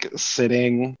just like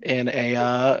sitting in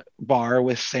a bar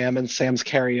with Sam and Sam's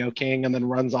karaokeing and then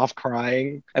runs off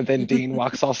crying. And then Dean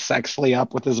walks all sexily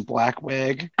up with his black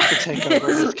wig to take over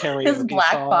his karaoke His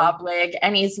Black song. Bob wig,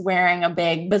 and he's wearing a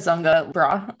big bazunga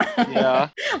bra. Yeah.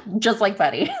 Just like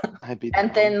Betty. I'd be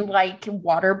And down. then like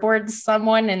waterboards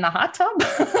someone in the hot tub.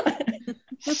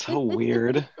 So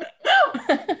weird.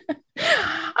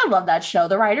 I love that show.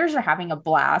 The writers are having a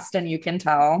blast, and you can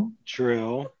tell.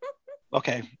 True.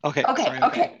 Okay. Okay, Sorry.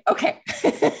 okay.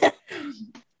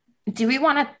 Do we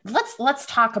want to let's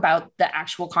talk about the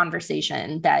actual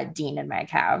conversation that Dean and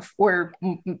Meg have, or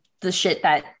the shit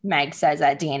that Meg says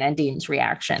at Dean and Dean's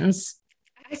reactions?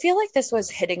 I feel like this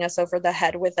was hitting us over the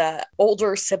head with a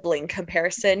older sibling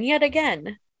comparison yet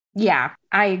again. Yeah,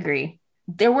 I agree.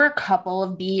 There were a couple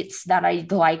of beats that I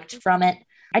liked from it.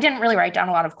 I didn't really write down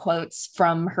a lot of quotes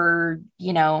from her,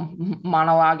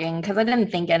 monologuing, because I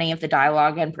didn't think any of the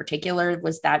dialogue in particular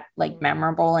was that like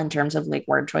memorable in terms of like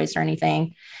word choice or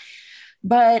anything.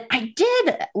 But I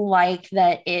did like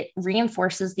that it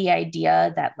reinforces the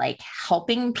idea that like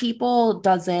helping people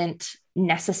doesn't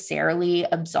necessarily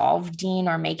absolve Dean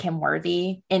or make him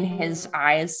worthy in his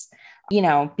eyes.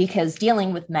 Because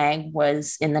dealing with Meg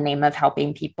was in the name of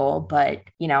helping people, but,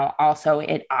 also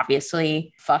it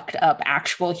obviously fucked up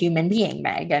actual human being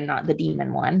Meg and not the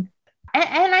demon one.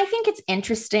 And I think it's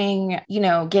interesting,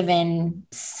 given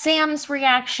Sam's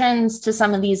reactions to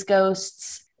some of these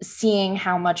ghosts, seeing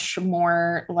how much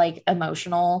more like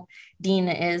emotional Dean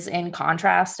is in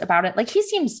contrast about it. Like he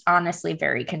seems honestly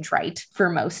very contrite for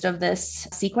most of this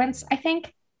sequence, I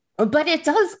think. But it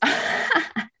does...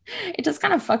 It just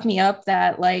kind of fucked me up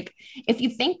that, like, if you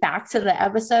think back to the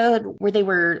episode where they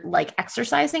were like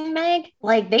exercising Meg,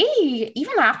 like they,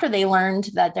 even after they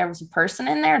learned that there was a person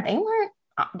in there, they weren't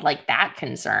like that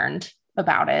concerned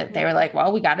about it. They were like,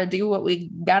 well, we got to do what we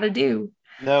got to do.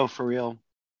 No, for real.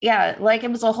 Yeah. Like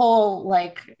it was a whole,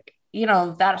 like,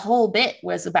 that whole bit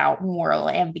was about moral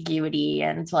ambiguity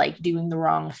and like doing the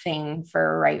wrong thing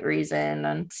for a right reason.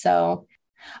 And so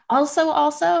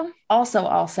also,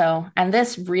 and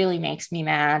this really makes me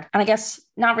mad. And I guess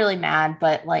not really mad,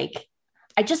 but like,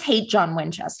 I just hate John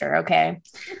Winchester. Okay.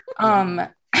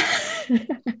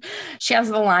 She has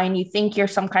the line, "You think you're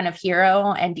some kind of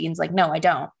hero?" And Dean's like, "No, I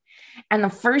don't." And the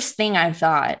first thing I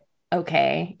thought,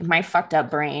 okay, my fucked up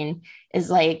brain is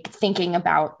like thinking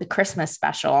about the Christmas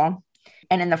special.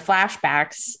 And in the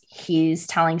flashbacks, he's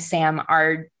telling Sam,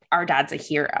 our dad's a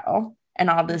hero and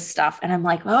all this stuff. And I'm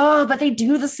like, oh, but they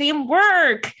do the same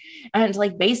work. And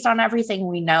like, based on everything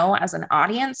we know as an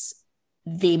audience,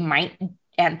 they might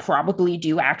and probably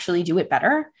do actually do it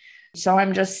better. So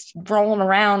I'm just rolling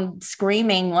around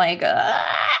screaming like,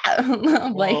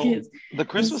 like the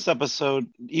Christmas episode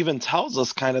even tells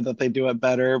us kind of that they do it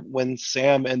better when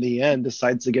Sam in the end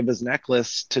decides to give his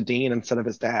necklace to Dean instead of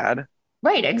his dad.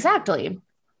 Right, exactly,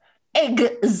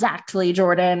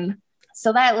 Jordan.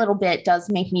 So that little bit does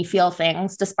make me feel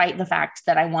things, despite the fact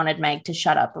that I wanted Meg to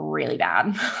shut up really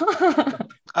bad.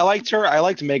 I liked her. I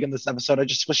liked Meg in this episode. I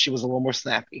just wish she was a little more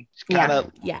snappy. She kind of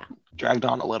dragged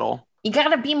on a little. You got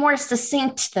to be more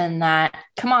succinct than that.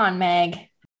 Come on, Meg.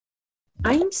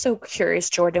 I'm so curious,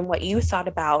 Jordan, what you thought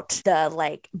about the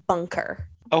like bunker.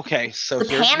 Okay, so the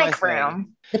panic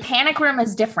room. The panic room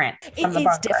is different.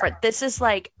 It's different. This is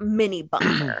like mini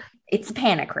bunker. It's a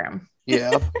panic room.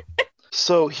 Yeah.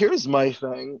 So here's my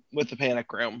thing with the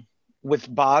panic room.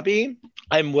 With Bobby,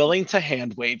 I'm willing to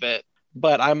hand wave it,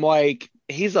 but I'm like,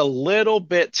 he's a little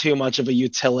bit too much of a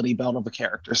utility belt of a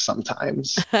character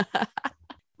sometimes.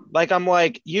 Like, I'm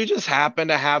like, you just happen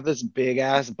to have this big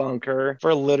ass bunker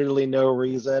for literally no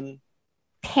reason.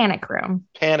 Panic room.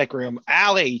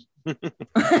 Allie.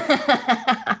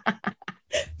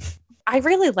 I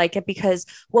really like it because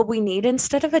what we need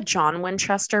instead of a John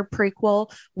Winchester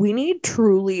prequel, we need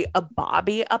truly a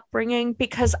Bobby upbringing,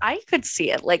 because I could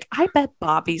see it. Like, I bet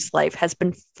Bobby's life has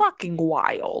been fucking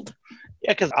wild.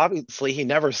 Yeah, because obviously he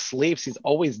never sleeps. He's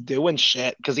always doing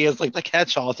shit because he has like the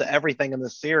catch-all to everything in the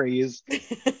series.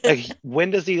 Like,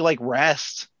 when does he like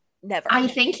rest? Never. I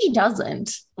think he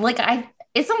doesn't. Like,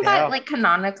 Isn't that like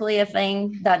canonically a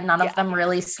thing that none of them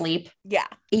really sleep? Yeah.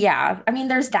 Yeah. I mean,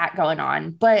 there's that going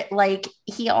on. But like,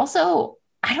 he also,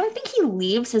 I don't think he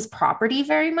leaves his property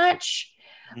very much.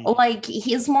 Like,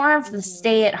 he's more of the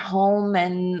stay at home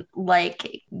and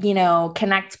like, you know,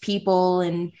 connect people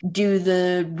and do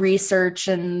the research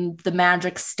and the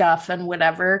magic stuff and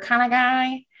whatever kind of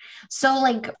guy. So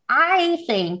like, I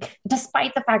think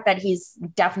despite the fact that he's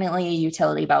definitely a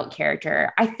utility belt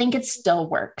character, I think it still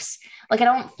works. Like, I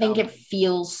don't think it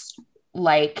feels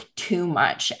like too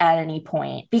much at any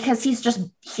point because he's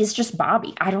just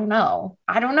Bobby. I don't know.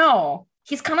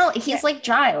 He's like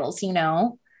Giles, you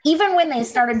know? Even when they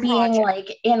started being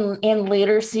like in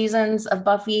later seasons of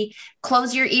Buffy,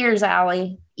 close your ears,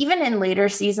 Allie. Even in later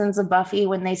seasons of Buffy,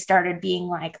 when they started being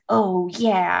like, oh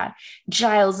yeah,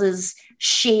 Giles's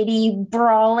shady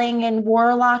brawling and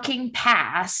warlocking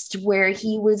past, where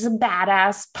he was a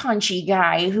badass punchy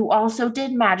guy who also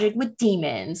did magic with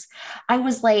demons. I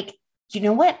was like, you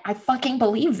know what? I fucking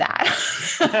believe that.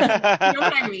 You know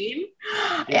what I mean?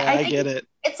 Yeah, I get it.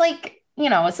 It's like, you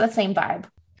know, it's the same vibe.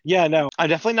 Yeah, no, I'm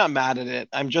definitely not mad at it.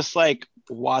 I'm just like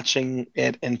watching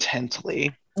it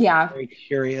intently. Yeah. Very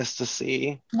curious to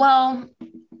see. Well,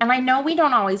 and I know we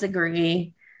don't always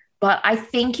agree, but I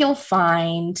think you'll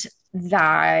find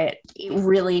that it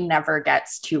really never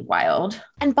gets too wild.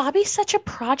 And Bobby's such a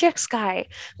projects guy.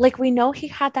 Like, we know he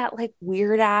had that like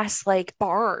weird ass like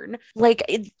barn. Like,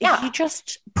 he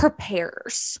just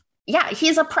prepares. Yeah,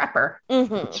 he's a prepper.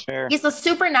 That's fair. He's a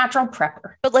supernatural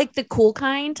prepper. But like the cool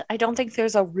kind, I don't think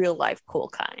there's a real life cool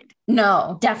kind.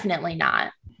 No, definitely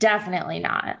not. Definitely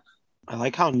not. I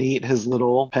like how neat his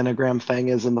little pentagram thing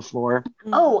is in the floor.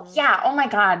 Oh, yeah. Oh my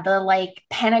God. The like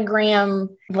pentagram,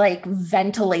 like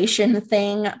ventilation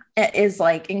thing is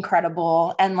like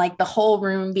incredible. And like the whole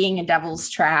room being a devil's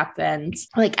trap and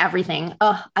like everything.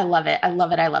 Oh, I love it. I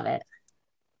love it. I love it.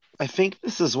 I think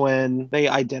this is when they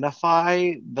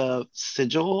identify the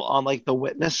sigil on like the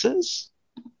witnesses.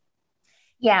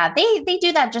 Yeah, they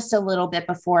do that just a little bit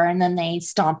before, and then they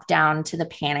stomp down to the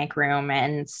panic room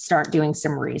and start doing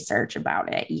some research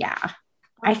about it. Yeah.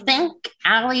 I think,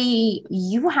 Allie,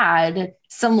 you had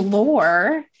some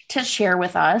lore to share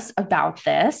with us about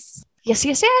this. Yes.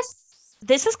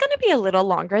 This is going to be a little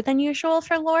longer than usual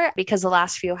for lore because the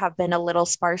last few have been a little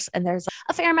sparse and there's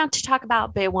a fair amount to talk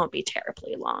about, but it won't be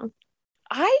terribly long.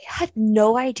 I had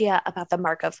no idea about the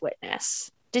Mark of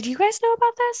Witness. Did you guys know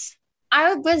about this?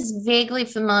 I was vaguely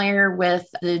familiar with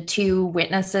the two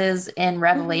witnesses in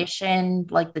Revelation,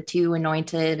 like the two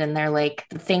anointed, and they're like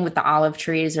the thing with the olive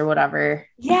trees or whatever.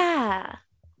 Yeah,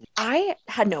 I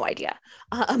had no idea.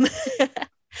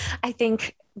 I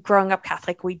think growing up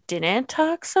Catholic, we didn't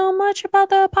talk so much about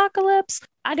the apocalypse.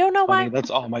 I don't know why. That's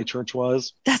all my church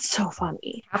was. That's so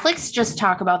funny. Catholics just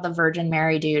talk about the Virgin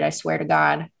Mary, dude. I swear to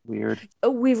God. Weird.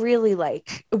 We really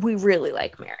like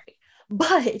Mary.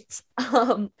 But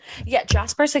yeah,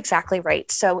 Jasper's exactly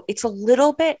right. So it's a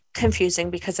little bit confusing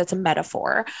because it's a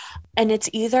metaphor and it's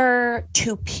either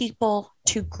to people,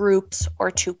 to groups, or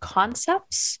to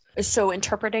concepts. So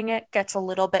interpreting it gets a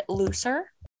little bit looser.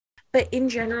 But in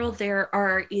general, there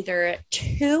are either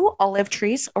two olive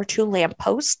trees or two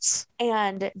lampposts.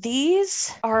 And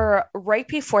these are right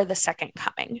before the second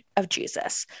coming of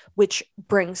Jesus, which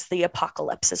brings the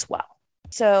apocalypse as well.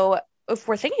 So if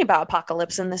we're thinking about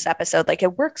apocalypse in this episode, like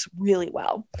it works really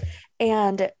well.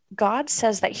 And God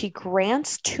says that he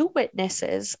grants two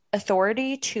witnesses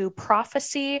authority to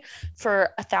prophecy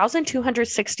for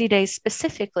 1,260 days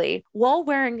specifically while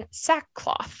wearing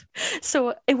sackcloth.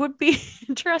 So it would be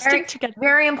interesting to get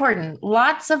very important.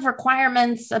 Lots of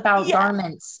requirements about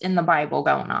garments in the Bible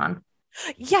going on.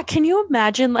 Yeah, can you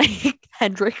imagine like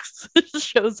Hendrix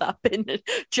shows up in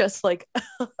just like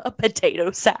a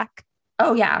potato sack?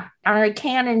 Oh, yeah. I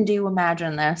can and do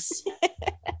imagine this.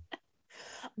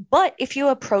 But if you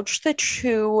approach the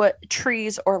two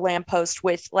trees or lampposts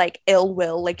with like ill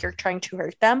will, like you're trying to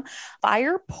hurt them,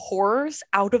 fire pours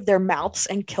out of their mouths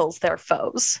and kills their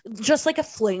foes. Just like a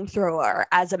flamethrower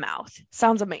as a mouth.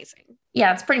 Sounds amazing.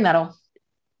 Yeah, it's pretty metal.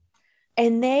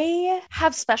 And they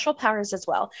have special powers as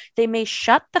well. They may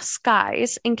shut the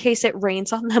skies in case it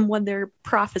rains on them when they're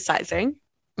prophesizing.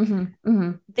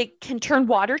 They can turn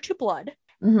water to blood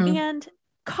and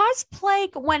cause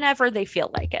plague whenever they feel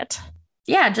like it.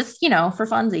 Yeah, just, you know, for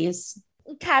funsies.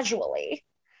 Casually.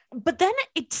 But then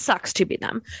it sucks to be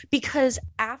them because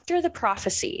after the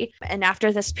prophecy and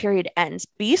after this period ends,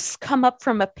 beasts come up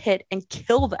from a pit and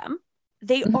kill them.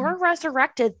 They are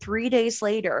resurrected 3 days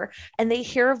later and they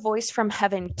hear a voice from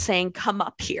heaven saying, "Come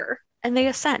up here," and they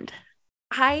ascend.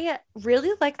 I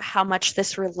really like how much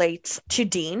this relates to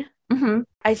Dean Mm-hmm.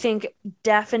 I think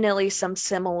definitely some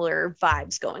similar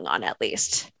vibes going on, at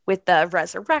least with the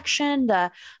resurrection,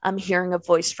 the hearing a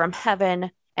voice from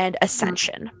heaven, and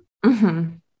ascension.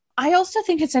 Mm-hmm. I also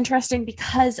think it's interesting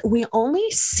because we only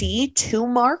see two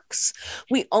marks.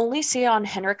 We only see it on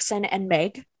Henriksen and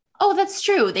Meg. Oh, that's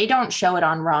true. They don't show it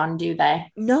on Ron, do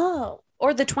they? No,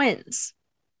 or the twins.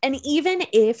 And even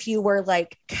if you were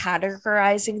like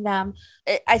categorizing them,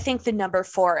 I think the number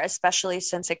 4, especially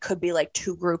since it could be like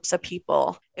two groups of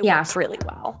people, it works really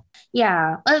well.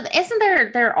 Yeah.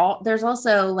 Isn't there's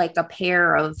also like a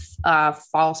pair of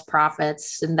false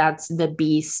prophets, and that's the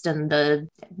beast and the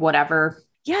whatever.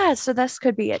 Yeah, so this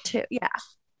could be it too.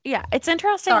 Yeah, it's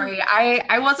interesting. Sorry,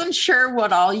 I wasn't sure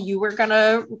what all you were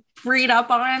gonna read up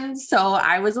on, so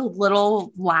I was a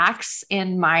little lax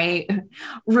in my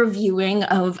reviewing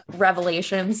of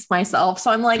Revelations myself.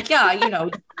 So I'm like, yeah,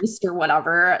 East or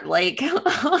whatever. Like,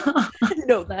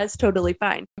 no, that's totally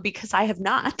fine because I have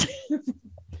not.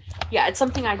 Yeah, it's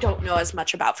something I don't know as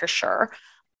much about for sure.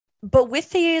 But with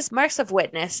these marks of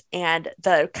witness and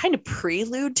the kind of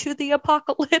prelude to the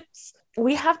apocalypse,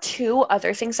 we have 2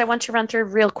 other things I want to run through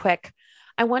real quick.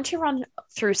 I want to run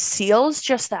through seals,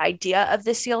 just the idea of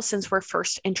the seal since we're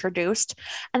first introduced.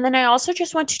 And then I also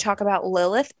just want to talk about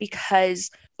Lilith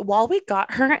because while we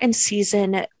got her in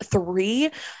season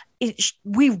 3,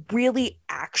 we really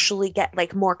actually get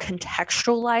like more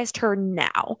contextualized her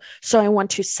now. So I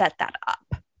want to set that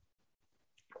up.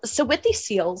 So with these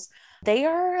seals, they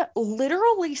are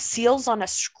literally seals on a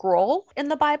scroll in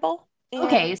the Bible.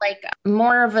 Okay, like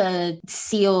more of a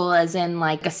seal as in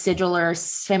like a sigil or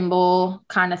symbol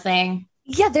kind of thing.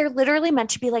 Yeah, they're literally meant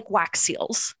to be like wax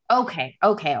seals. Okay.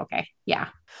 Yeah.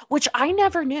 Which I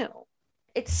never knew.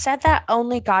 It said that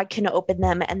only God can open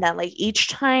them and that like each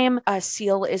time a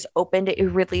seal is opened,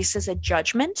 it releases a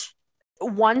judgment.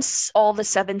 Once all the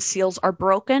 7 seals are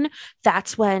broken,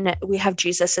 that's when we have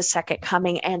Jesus' second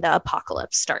coming and the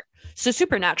apocalypse start. So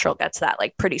Supernatural gets that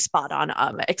like pretty spot on,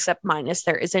 except minus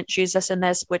there isn't Jesus in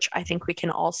this, which I think we can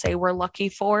all say we're lucky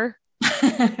for.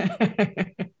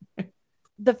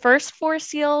 The first 4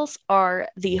 seals are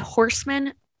the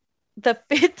horsemen. The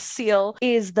 5th seal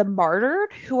is the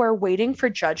martyred who are waiting for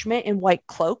judgment in white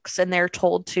cloaks, and they're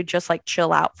told to just like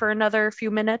chill out for another few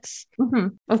minutes. Mm-hmm.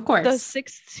 Of course. The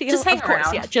 6th seal, just hang of course,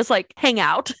 around. yeah, just like hang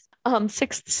out.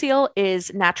 6th seal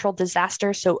is natural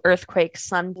disaster, so earthquake,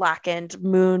 sun blackened,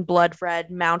 moon blood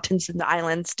red, mountains and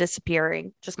islands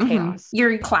disappearing, just chaos.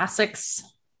 Your classics.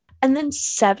 And then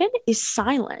 7 is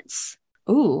silence.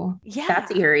 Ooh, yeah,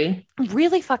 that's eerie.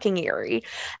 Really fucking eerie.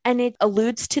 And it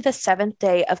alludes to the 7th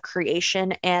day of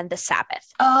creation and the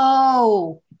Sabbath.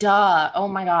 Oh, duh. Oh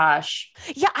my gosh.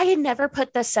 Yeah, I had never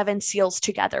put the 7 seals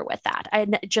together with that. I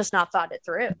had just not thought it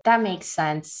through. That makes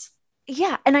sense.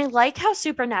 Yeah, and I like how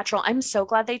Supernatural, I'm so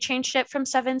glad they changed it from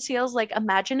 7 seals. Like,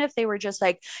 imagine if they were just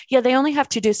like, yeah, they only have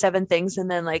to do 7 things and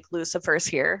then like Lucifer's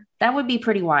here. That would be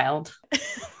pretty wild.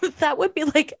 That would be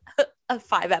like a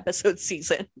 5-episode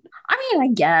season. I mean,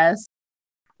 I guess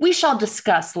we shall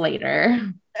discuss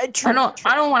later. True.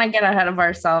 I don't want to get ahead of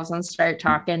ourselves and start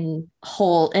talking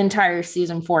whole entire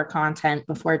season 4 content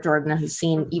before Jordan has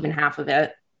seen even half of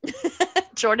it.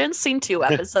 Jordan's seen 2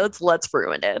 episodes. Let's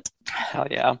ruin it. Hell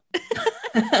yeah.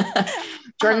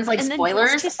 Jordan's like,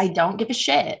 spoilers? I don't give a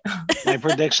shit. My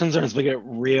predictions are going to get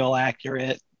real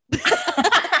accurate.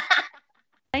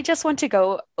 I just want to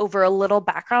go over a little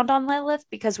background on Lilith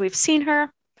because we've seen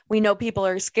her. We know people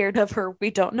are scared of her.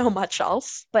 We don't know much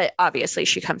else, but obviously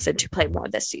she comes into play more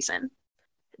this season.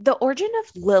 The origin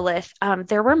of Lilith,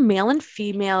 there were male and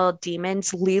female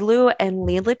demons, Lilu and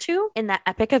Lilitu, in the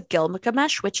Epic of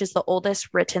Gilgamesh, which is the oldest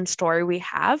written story we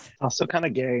have. Also kind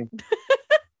of gay.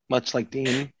 Much like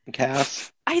Dean and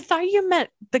Cass. I thought you meant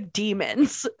the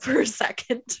demons for a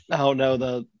second. Oh no,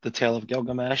 the Tale of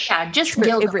Gilgamesh. Yeah, just True,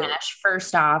 Gilgamesh really.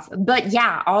 First off. But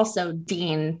yeah, also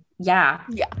Dean. Yeah.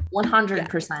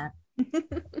 100%.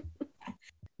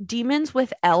 Demons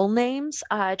with L names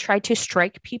tried to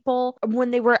strike people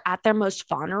when they were at their most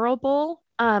vulnerable.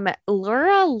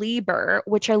 Laura Lieber,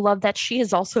 which I love that she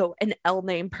is also an L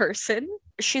name person.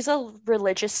 She's a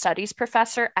religious studies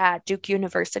professor at Duke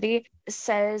University,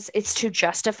 says it's to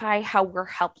justify how we're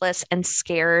helpless and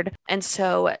scared. And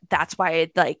so that's why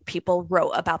like people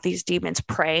wrote about these demons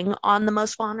preying on the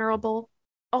most vulnerable.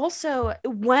 Also,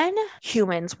 when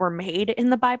humans were made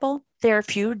in the Bible, there are a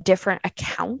few different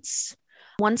accounts.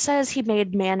 One says he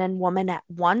made man and woman at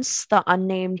once. The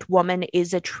unnamed woman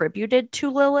is attributed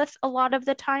to Lilith a lot of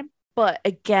the time. But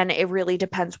again, it really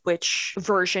depends which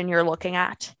version you're looking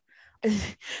at.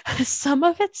 some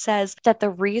of it says that the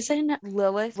reason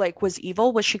Lilith was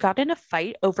evil was she got in a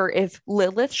fight over if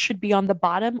Lilith should be on the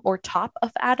bottom or top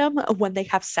of Adam when they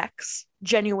have sex.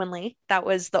 Genuinely, that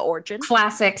was the origin.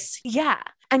 Classics. Yeah.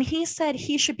 And he said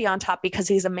he should be on top because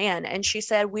he's a man. And she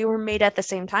said, we were made at the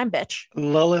same time, bitch.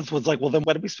 Lilith was like, well, then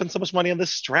why did we spend so much money on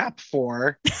this strap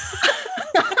for?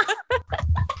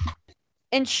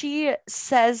 And she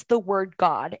says the word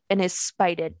God and is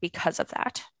spited because of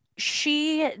that.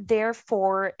 She,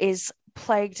 therefore, is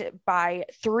plagued by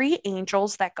 3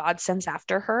 angels that God sends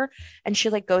after her. And she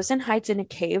goes and hides in a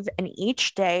cave. And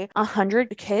each day,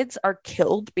 100 kids are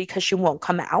killed because she won't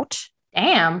come out.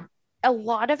 Damn. A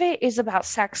lot of it is about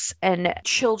sex and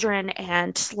children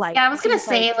and yeah, I was gonna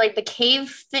say the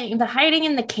cave thing, the hiding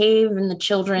in the cave and the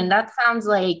children, that sounds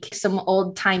like some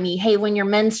old-timey, hey, when you're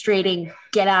menstruating,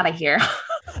 get out of here.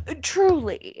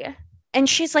 Truly. And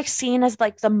she's seen as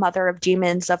the mother of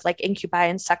demons, of incubi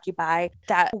and succubi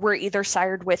that were either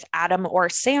sired with Adam or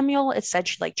Samuel. It said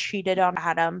she cheated on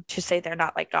Adam to say they're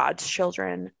not God's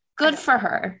children. Good for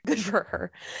her. Good for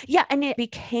her. Yeah. And it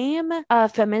became a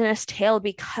feminist tale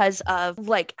because of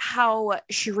how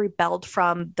she rebelled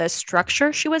from the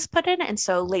structure she was put in. And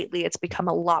so lately it's become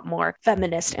a lot more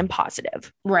feminist and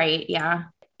positive. Right. Yeah.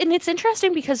 And it's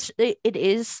interesting because it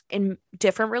is in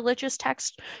different religious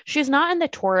texts. She's not in the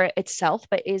Torah itself,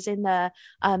 but is in the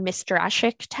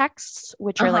Midrashic texts,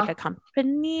 which are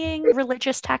accompanying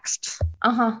religious texts.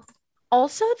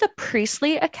 Also, the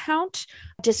priestly account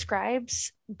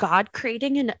describes God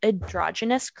creating an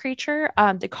androgynous creature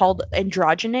they called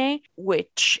androgyne,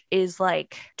 which is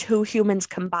 2 humans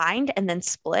combined and then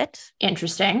split.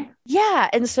 Interesting. Yeah.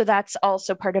 And so that's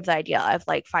also part of the idea of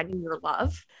finding your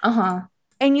love.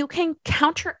 And you can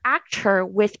counteract her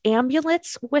with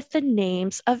amulets with the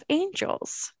names of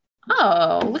angels.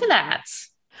 Oh, look at that.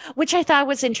 Which I thought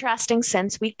was interesting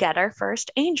since we get our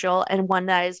first angel and one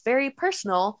that is very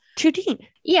personal to Dean.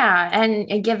 Yeah,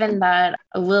 and given that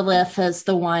Lilith is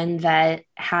the one that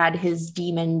had his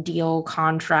demon deal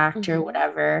contract or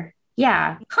whatever.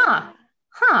 Yeah. I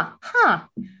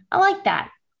like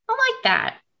that.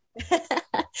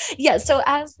 Yeah, so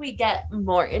as we get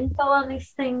more info on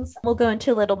these things, we'll go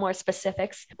into a little more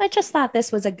specifics. I just thought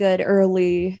this was a good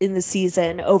early in the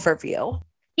season overview.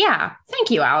 Yeah,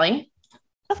 thank you, Allie.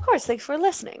 Of course, thanks for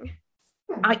listening.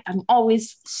 I'm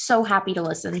always so happy to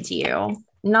listen to you.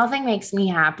 Nothing makes me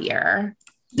happier.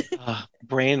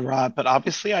 Brain rot, but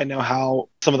obviously I know how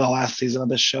some of the last season of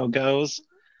this show goes.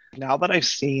 Now that I've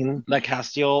seen that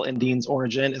Castiel and Dean's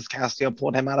origin is Castiel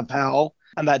pulled him out of hell,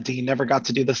 and that Dean never got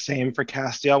to do the same for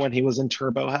Castiel when he was in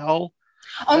Turbo Hell.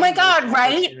 Oh my God,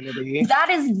 right? That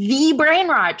is the brain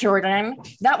rot, Jordan.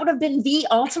 That would have been the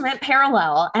ultimate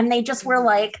parallel. And they just were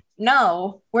like,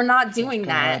 no, we're not doing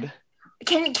that.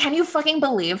 Can you fucking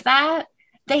believe that?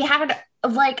 They had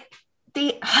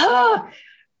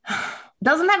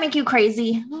doesn't that make you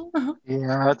crazy?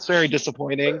 Yeah, it's very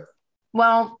disappointing.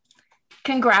 Well,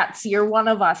 congrats. You're one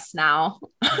of us now.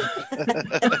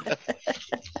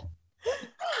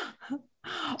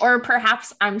 Or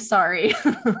perhaps I'm sorry.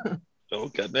 Oh,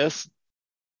 goodness.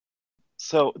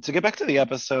 So to get back to the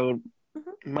episode,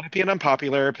 might be an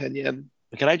unpopular opinion.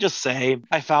 Can I just say,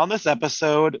 I found this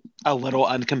episode a little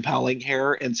uncompelling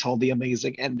here until the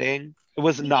amazing ending. It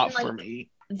was not for me.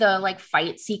 The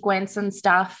fight sequence and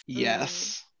stuff.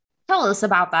 Yes. Tell us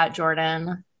about that,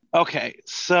 Jordan. Okay,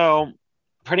 so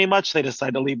pretty much they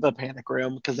decide to leave the panic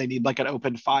room because they need an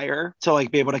open fire to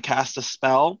be able to cast a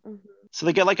spell. So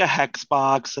they get a hex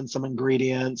box and some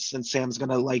ingredients, and Sam's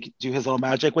gonna do his little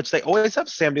magic, which they always have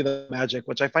Sam do the magic,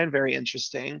 which I find very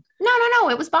interesting. No,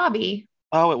 it was Bobby.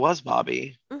 Oh, it was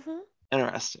Bobby.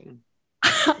 Interesting.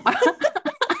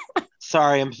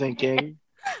 Sorry, I'm thinking.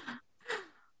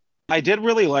 I did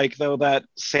really like, though, that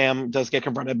Sam does get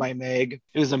confronted by Meg,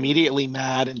 who's immediately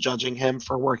mad and judging him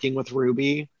for working with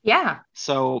Ruby. Yeah.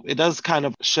 So it does kind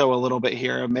of show a little bit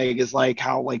here. Meg is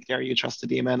how dare you trust a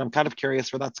demon? I'm kind of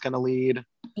curious where that's going to lead.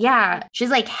 Yeah.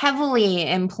 She's heavily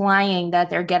implying that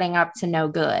they're getting up to no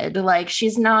good.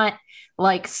 She's not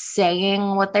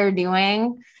saying what they're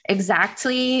doing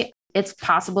exactly. It's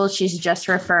possible she's just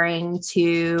referring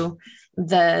to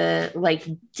the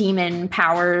demon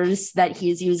powers that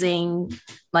he's using,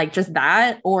 just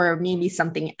that, or maybe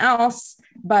something else.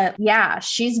 But yeah,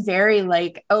 she's very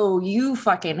oh, you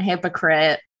fucking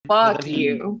hypocrite, fuck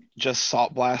you. Just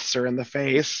salt blasts her in the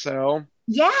face. So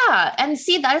yeah, and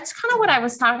see, that's kind of what I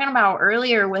was talking about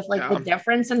earlier with the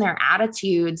difference in their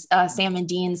attitudes. Sam and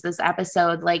Dean's this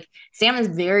episode, Sam is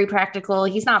very practical.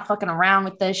 He's not fucking around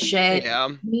with this shit. Yeah.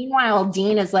 Meanwhile,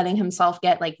 Dean is letting himself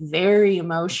get very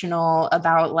emotional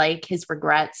about his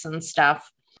regrets and stuff.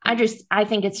 I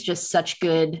think it's just such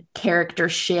good character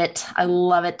shit. I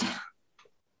love it.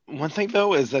 One thing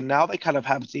though is that now they kind of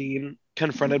have Dean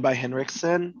confronted by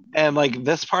Henriksen, and like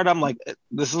this part, I'm like,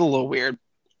 this is a little weird.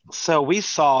 So we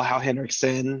saw how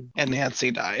Henriksen and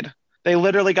Nancy died. They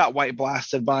literally got white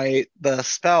blasted by the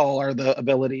spell or the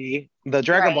ability, the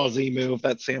Dragon Ball Z move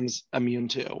that Sam's immune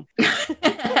to.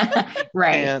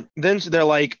 Right. And then they're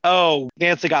like, oh,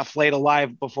 Nancy got flayed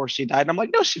alive before she died. And I'm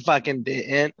like, no, she fucking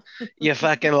didn't. You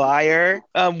fucking liar.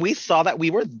 We saw that.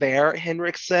 We were there,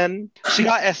 Henriksen. She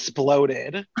got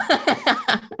exploded.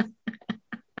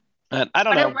 And I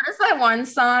don't know. What is that one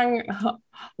song?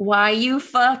 Why you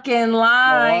fucking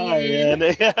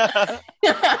lying?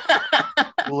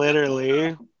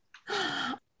 Literally.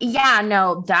 Yeah,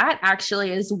 no, that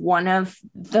actually is one of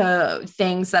the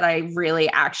things that I really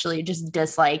actually just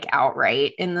dislike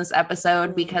outright in this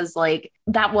episode, because like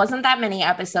that wasn't that many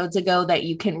episodes ago that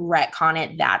you can retcon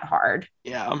it that hard.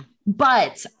 Yeah.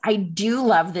 But I do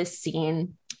love this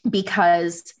scene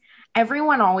because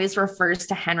everyone always refers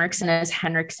to Henriksen as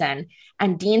Henriksen,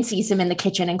 and Dean sees him in the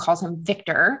kitchen and calls him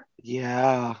Victor.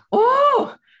 Yeah.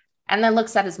 Oh, and then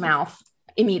looks at his mouth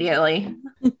immediately.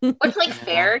 Which, like,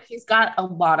 fair, he's got a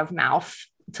lot of mouth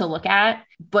to look at,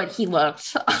 but he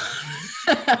looked.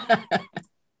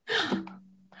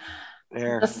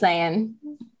 There. Just saying.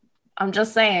 I'm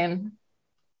just saying.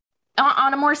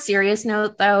 On a more serious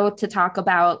note, though, to talk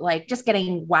about like just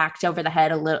getting whacked over the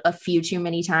head a few too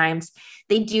many times,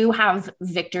 they do have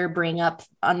Victor bring up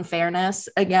unfairness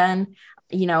again.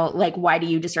 You know, like, why do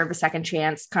you deserve a second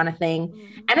chance kind of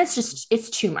thing? And it's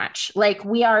too much. Like,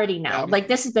 we already know, like,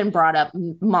 this has been brought up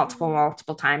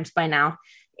multiple times by now.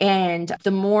 And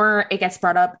the more it gets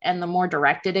brought up and the more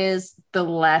direct it is, the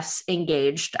less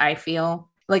engaged I feel.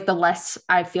 Like, the less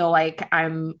I feel like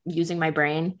I'm using my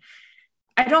brain.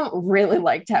 I don't really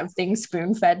like to have things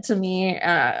spoon-fed to me.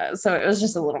 So it was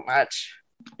just a little much.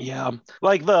 Yeah,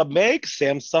 like the Meg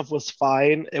Sam stuff was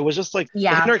fine. It was just like the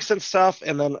Henriksen stuff,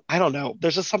 and then I don't know.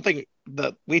 There's just something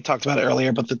that we talked about it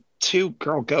earlier, but the two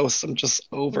girl ghosts, I'm just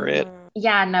over it.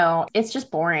 Yeah, no, it's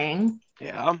just boring.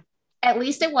 Yeah. At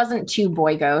least it wasn't two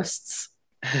boy ghosts.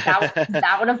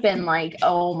 That would have been like,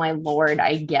 oh my Lord,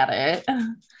 I get it.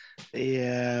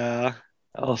 Yeah.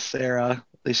 Oh, Sarah.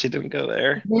 At least she didn't go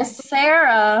there. Miss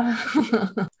Sarah.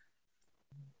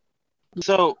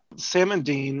 So Sam and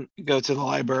Dean go to the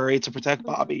library to protect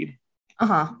Bobby.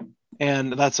 Uh-huh.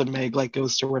 And that's when Meg like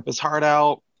goes to rip his heart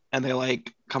out, and they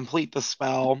like complete the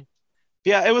spell.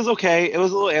 Yeah, it was okay. It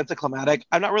was a little anticlimactic.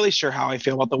 I'm not really sure how I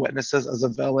feel about the witnesses as a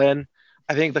villain.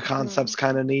 I think the concept's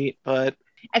kind of neat, but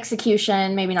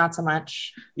execution, maybe not so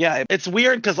much. Yeah, it's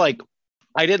weird because like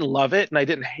I didn't love it and I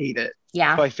didn't hate it.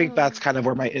 Yeah. So I think that's kind of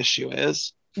where my issue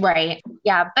is. Right.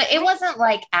 Yeah. But it wasn't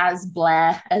like as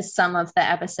blah as some of the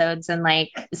episodes in like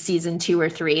season 2 or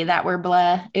 3 that were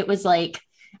blah. It was like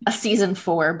a season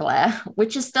 4 blah,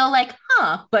 which is still like,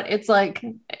 but it's like,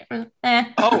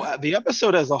 Oh, the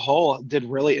episode as a whole did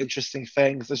really interesting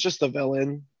things. It's just the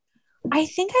villain. I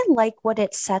think I like what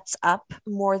it sets up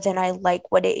more than I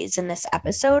like what it is in this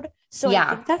episode. So yeah.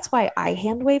 I think that's why I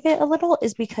hand wave it a little,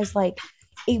 is because like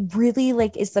it really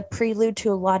like is the prelude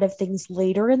to a lot of things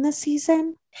later in the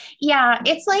season. Yeah,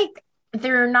 it's like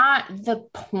they're not the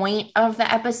point of the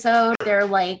episode. They're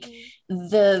like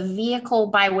the vehicle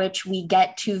by which we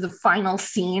get to the final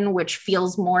scene, which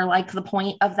feels more like the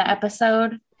point of the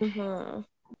episode. Mm-hmm.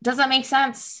 Does that make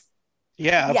sense?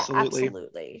 Yeah, absolutely. Yeah,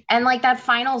 absolutely. And like that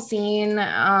final scene,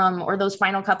 or those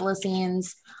final couple of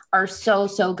scenes are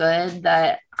so good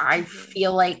that I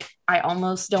feel like I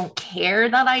almost don't care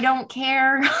that I don't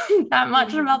care that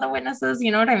much about the witnesses.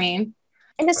 You know what I mean?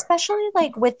 And especially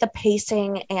like with the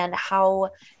pacing and how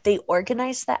they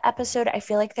organize that episode, I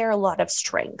feel like there are a lot of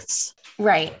strengths.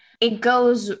 Right. It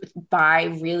goes by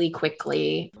really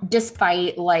quickly,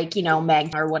 despite like, you know,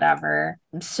 Meg or whatever.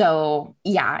 So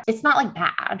yeah, it's not like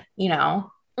bad, you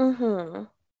know? Mm-hmm.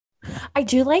 I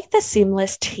do like the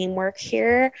seamless teamwork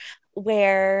here,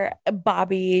 where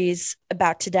Bobby's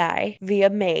about to die via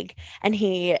Meg and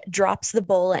he drops the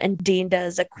bowl and Dean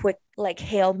does a quick like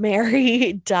Hail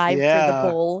Mary dive for the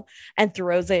bowl and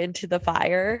throws it into the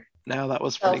fire. No, that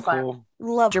was pretty cool.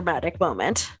 Love dramatic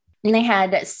moment. And they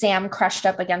had Sam crushed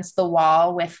up against the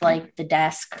wall with like the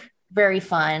desk. Very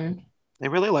fun. They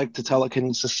really like to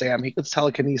telekinesis Sam. He could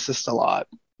telekinesis a lot.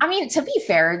 I mean, to be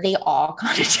fair, they all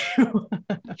kind of do.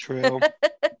 True.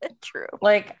 True.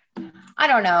 Like, I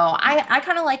don't know. I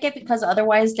kind of like it because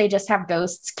otherwise they just have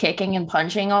ghosts kicking and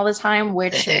punching all the time,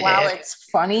 which while it's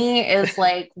funny is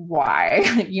like,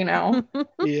 why, you know?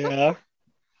 Yeah.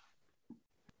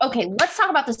 Okay, let's talk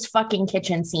about this fucking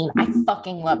kitchen scene. I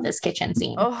fucking love this kitchen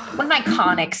scene. Oh. What an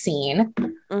iconic scene.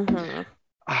 Mm-hmm.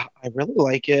 I really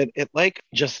like it. It like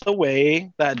just the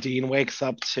way that Dean wakes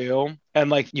up too. And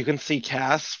like you can see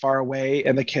Cass far away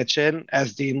in the kitchen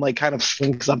as Dean like kind of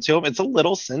slinks up to him. It's a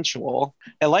little sensual.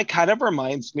 It like kind of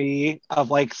reminds me of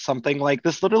like something like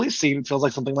this literally scene feels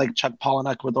like something like Chuck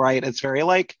Palahniuk would write. It's very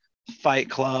like Fight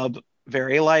Club,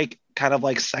 very like kind of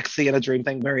like sexy in a dream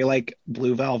thing, very like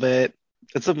Blue Velvet.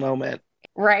 It's a moment.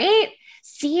 Right?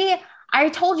 See, I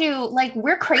told you, like,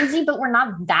 we're crazy, but we're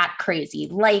not that crazy.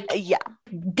 Like, Yeah.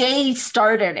 they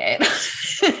started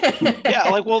it. Yeah,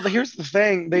 like, well, here's the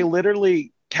thing. They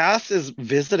literally, Cass is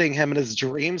visiting him in his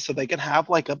dreams so they can have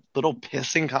like a little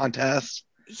pissing contest.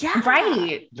 Yeah.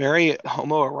 Right. Very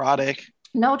homoerotic.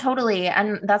 No, totally.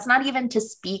 And that's not even to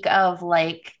speak of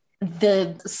like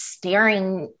the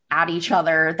staring at each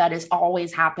other that is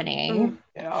always happening.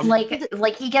 Yeah.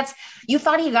 Like he gets, you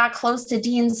thought he got close to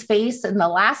Dean's face in the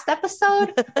last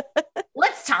episode?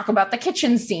 Let's talk about the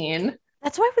kitchen scene.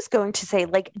 That's what I was going to say.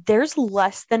 Like, there's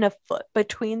less than a foot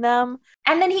between them.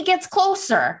 And then he gets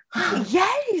closer.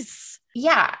 Yes.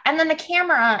 Yeah. And then the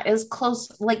camera is close,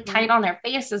 like tight on their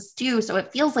faces too. So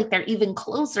it feels like they're even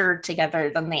closer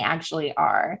together than they actually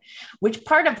are, which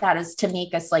part of that is to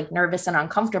make us like nervous and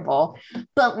uncomfortable.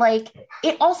 But like,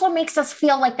 it also makes us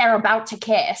feel like they're about to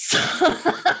kiss.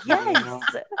 Yes.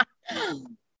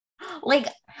 Like,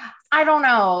 I don't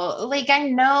know. Like, I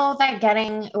know that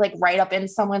getting like right up in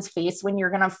someone's face when you're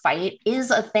gonna fight is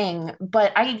a thing,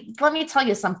 but let me tell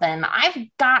you something. I've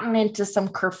gotten into some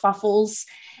kerfuffles,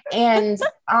 and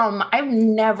I've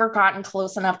never gotten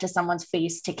close enough to someone's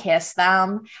face to kiss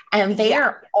them, and they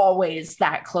are always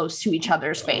that close to each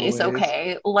other's face. Always.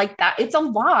 Okay, like that. It's a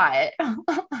lot.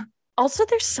 Also,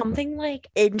 there's something like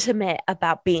intimate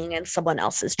about being in someone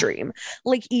else's dream.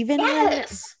 Like, even when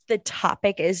the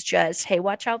topic is just, hey,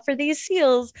 watch out for these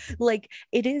seals. Like,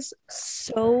 it is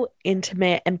so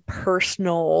intimate and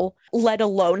personal, let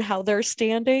alone how they're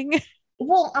standing.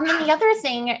 Well, I mean, the other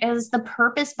thing is the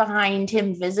purpose behind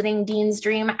him visiting Dean's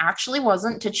dream actually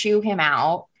wasn't to chew him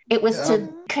out. It was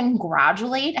to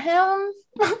congratulate him.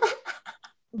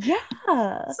 Yeah.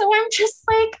 So I'm just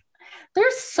like,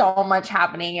 there's so much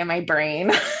happening in my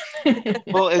brain.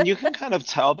 Well, and you can kind of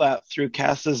tell that through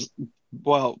Cass's,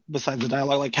 well, besides the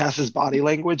dialogue, like Cass's body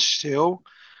language too.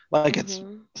 Like it's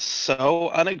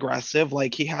so unaggressive.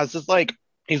 Like he has this like,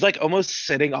 he's like almost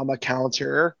sitting on the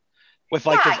counter with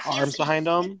like his arms behind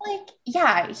him.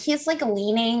 He's like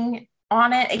leaning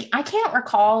on it. I can't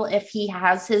recall if he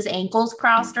has his ankles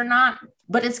crossed or not,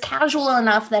 but it's casual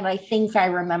enough that I think I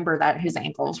remember that his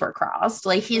ankles were crossed.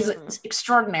 Like he's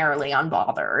extraordinarily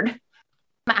unbothered.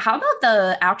 How about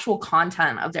the actual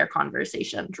content of their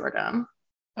conversation, Jordan?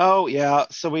 Oh yeah,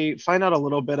 so we find out a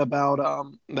little bit about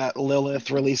that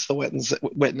Lilith released the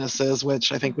witnesses,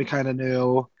 which I think we kind of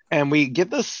knew, and we get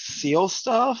the seal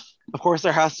stuff. Of course,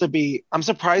 there has to be. I'm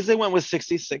surprised they went with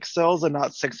 66 seals and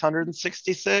not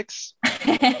 666.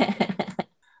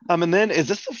 And then is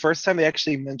this the first time they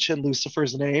actually mentioned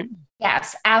Lucifer's name?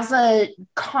 Yes, as a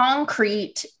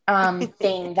concrete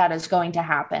thing that is going to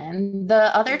happen.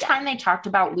 The other time they talked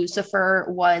about Lucifer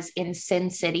was in Sin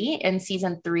City in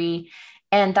season 3.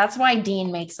 And that's why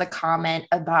Dean makes the comment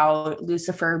about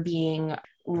Lucifer being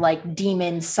like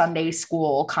demon Sunday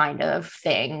school kind of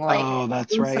thing. Like, oh,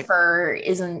 that's Lucifer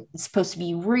isn't supposed to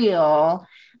be real.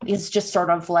 It's just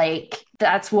sort of like,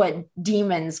 that's what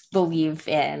demons believe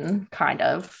in, kind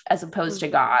of, as opposed to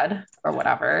God or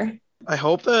whatever. I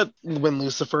hope that when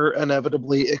Lucifer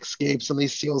inevitably escapes and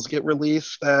these seals get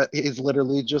released, that he's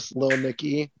literally just Lil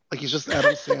Nicky. Like he's just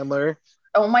Adam Sandler.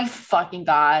 Oh my fucking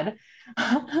God.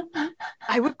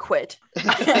 I would quit.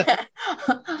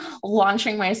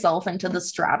 Launching myself into the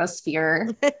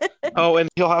stratosphere. Oh, and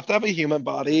he'll have to have a human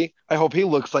body. I hope he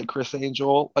looks like Chris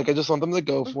Angel. Like I just want them to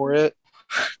go for it.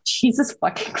 Jesus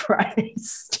fucking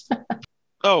Christ.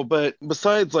 Oh, but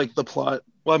besides like the plot,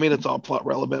 well, I mean, it's all plot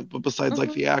relevant, but besides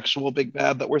like the actual big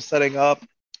bad that we're setting up,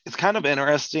 it's kind of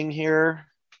interesting here.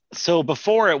 So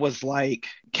before it was like,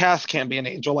 Cass can't be an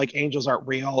angel, like angels aren't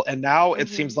real. And now it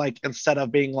seems like instead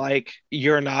of being like,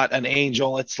 you're not an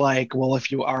angel, it's like, well,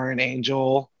 if you are an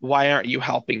angel, why aren't you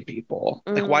helping people?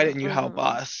 Like, why didn't you help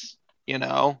us? You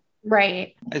know?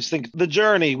 Right. I just think the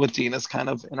journey with Dean is kind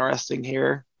of interesting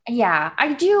here. Yeah,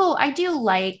 I do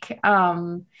like,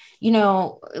 you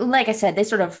know, like I said, they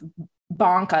sort of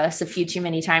bonk us a few too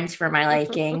many times for my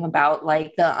liking about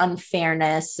like the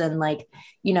unfairness and like,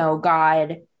 you know,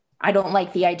 God. I don't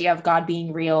like the idea of God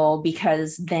being real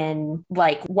because then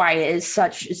like why is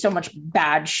so much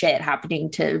bad shit happening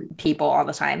to people all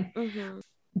the time?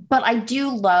 But I do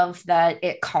love that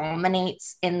it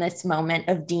culminates in this moment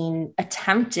of Dean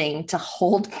attempting to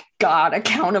hold God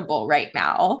accountable right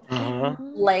now, Uh-huh.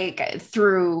 like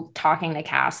through talking to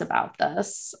Cass about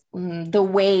this. The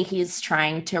way he's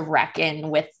trying to reckon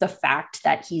with the fact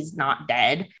that he's not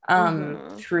dead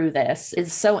through this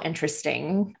is so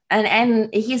interesting.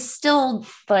 And he's still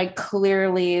like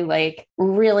clearly like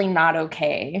really not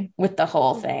okay with the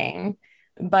whole thing.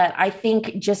 But I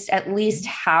think just at least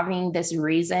having this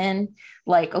reason,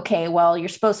 like, okay, well, you're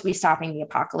supposed to be stopping the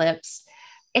apocalypse.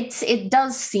 It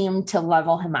does seem to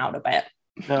level him out a bit.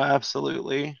 No,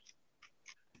 absolutely.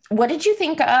 What did you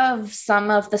think of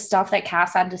some of the stuff that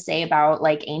Cass had to say about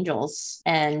like angels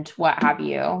and what have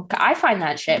you? I find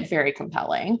that shit very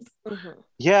compelling.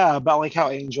 Yeah, about like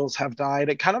how angels have died.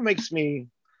 It kind of makes me,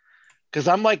 because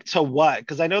I'm like, to what?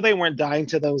 Because I know they weren't dying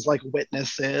to those like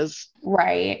witnesses.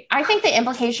 Right. I think the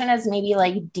implication is maybe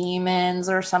like demons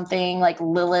or something, like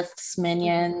Lilith's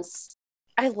minions.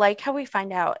 I like how we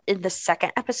find out in the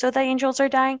second episode that angels are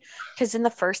dying, because in the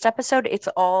first episode, it's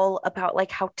all about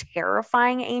like how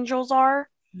terrifying angels are.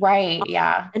 Right.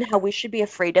 Yeah. And how we should be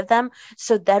afraid of them.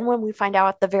 So then when we find out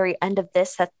at the very end of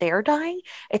this that they're dying,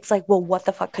 it's like, well, what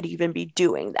the fuck could even be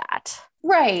doing that?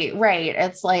 Right.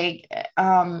 It's like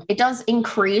it does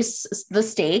increase the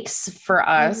stakes for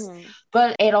us,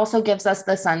 but it also gives us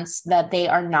the sense that they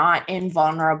are not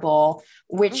invulnerable,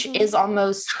 which is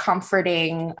almost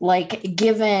comforting, like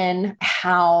given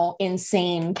how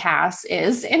insane Cass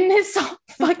is in this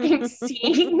fucking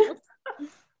scene.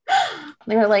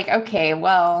 They were like, okay,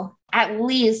 well, at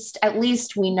least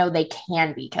we know they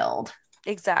can be killed.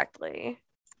 Exactly.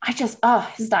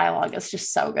 His dialogue is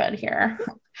just so good here.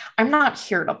 I'm not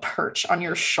here to perch on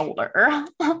your shoulder.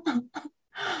 I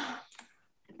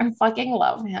fucking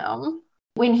love him.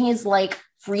 When he's like,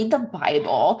 read the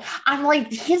Bible, I'm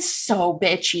like, he's so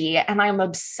bitchy and I'm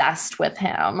obsessed with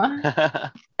him.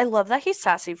 I love that he's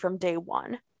sassy from day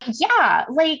one. Yeah,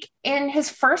 like in his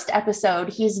first episode,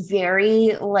 he's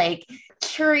very like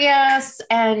curious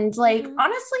and like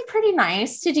honestly pretty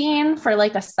nice to Dean for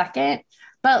like a second.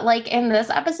 But like in this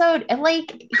episode,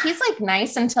 like he's like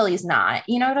nice until he's not.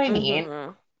 You know what I mean?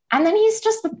 And then he's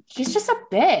just a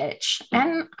bitch.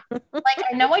 And like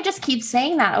I know I just keep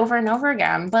saying that over and over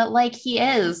again, but like he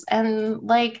is, and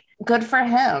like good for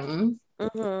him.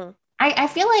 I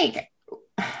feel like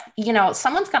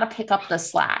someone's got to pick up the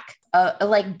slack.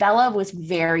 Like Bella was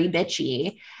very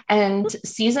bitchy, and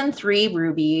season 3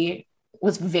 Ruby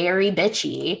was very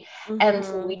bitchy,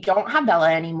 and we don't have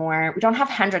Bella anymore. We don't have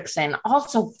Hendrickson,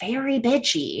 also very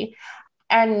bitchy.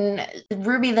 And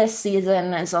Ruby this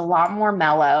season is a lot more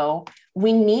mellow.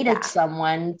 We needed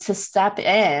someone to step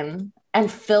in and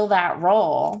fill that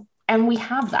role, and we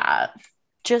have that.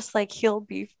 Just like he'll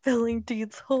be filling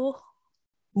Dean's hole.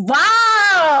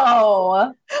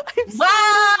 Wow!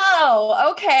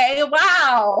 Wow! Okay,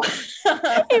 wow!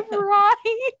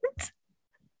 Right?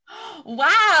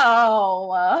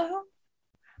 Wow!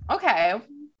 Okay.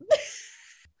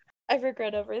 I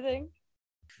regret everything.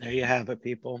 There you have it,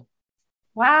 people.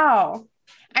 Wow.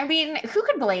 I mean, who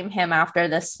could blame him after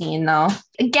this scene, though?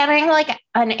 Getting like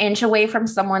an inch away from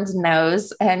someone's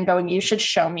nose and going, you should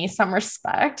show me some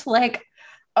respect. Like,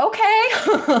 okay.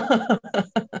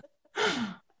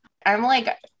 I'm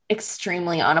like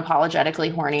extremely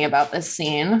unapologetically horny about this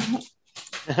scene.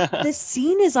 This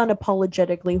scene is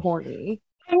unapologetically horny.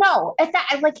 I know.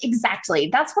 Like, exactly.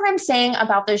 That's what I'm saying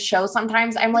about this show.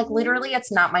 Sometimes I'm like, literally,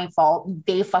 it's not my fault.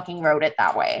 They fucking wrote it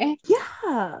that way.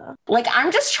 Yeah. Like,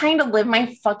 I'm just trying to live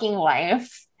my fucking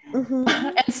life.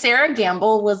 And Sarah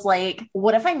Gamble was like,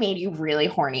 what if I made you really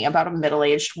horny about a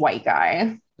middle-aged white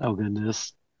guy? Oh,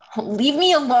 goodness. Leave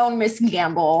me alone, Miss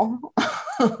Gamble.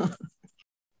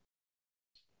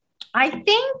 I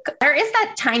think there is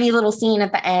that tiny little scene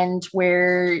at the end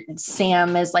where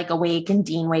Sam is like awake and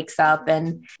Dean wakes up,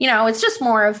 and it's just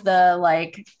more of the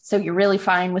like, so you're really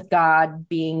fine with God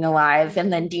being alive.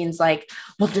 And then Dean's like,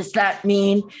 well, does that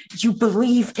mean you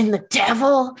believe in the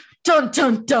devil? Dun,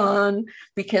 dun, dun.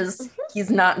 Because he's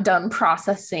not done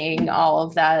processing all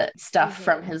of that stuff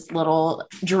from his little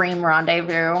dream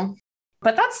rendezvous.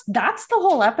 But that's the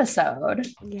whole episode,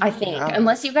 I think,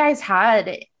 unless you guys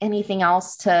had anything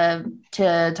else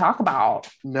to talk about.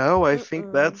 No, I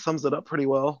think that sums it up pretty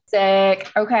well. Sick.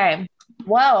 Okay.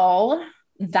 Well,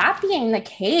 that being the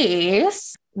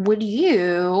case, would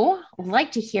you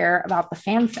like to hear about the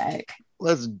fanfic?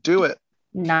 Let's do it.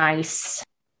 Nice.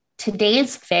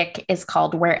 Today's fic is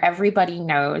called Where Everybody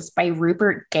Knows by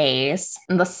Rupert Gaze.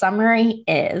 And the summary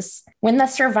is, when the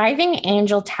surviving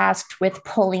angel tasked with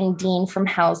pulling Dean from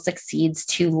hell succeeds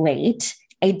too late,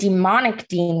 A demonic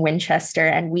Dean Winchester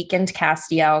and weakened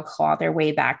Castiel claw their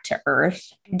way back to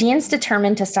Earth. Dean's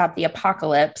determined to stop the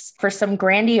apocalypse for some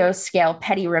grandiose scale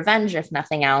petty revenge, if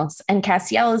nothing else, and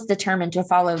Castiel is determined to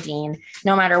follow Dean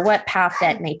no matter what path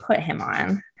that may put him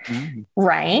on.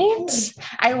 Right?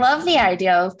 I love the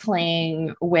idea of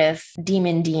playing with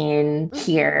Demon Dean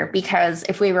here because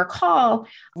if we recall,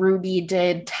 Ruby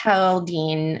did tell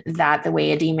Dean that the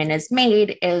way a demon is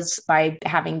made is by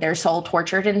having their soul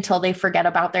tortured until they forget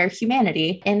about their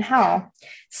humanity in hell.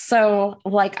 So,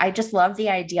 like, I just love the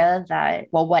idea that,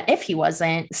 well, what if he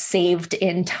wasn't saved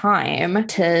in time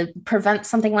to prevent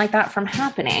something like that from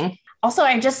happening? Also,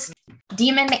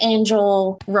 demon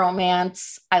angel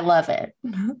romance. I love it.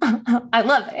 I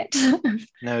love it.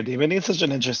 No, demon is such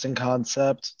an interesting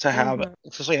concept to have,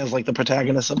 especially as like the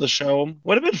protagonist of the show.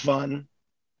 Would have been fun.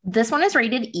 This one is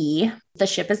rated E. The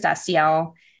ship is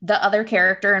Destiel. The other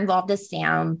character involved is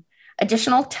Sam.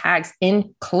 Additional tags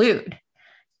include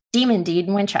Demon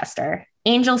Dean Winchester,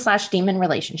 Angel/Demon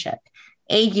relationship,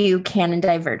 AU canon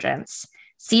divergence,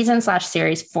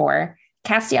 season/series 4,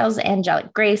 Castiel's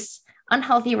angelic grace,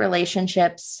 unhealthy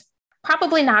relationships,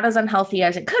 probably not as unhealthy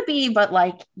as it could be, but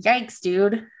like, yikes,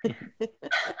 dude.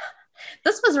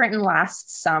 This was written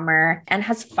last summer and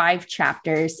has 5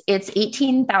 chapters. It's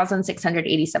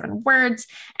 18,687 words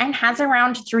and has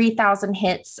around 3,000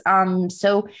 hits.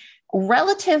 So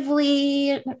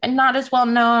relatively not as well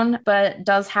known, but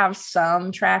does have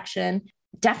some traction.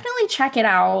 Definitely check it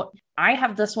out. I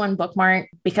have this one bookmarked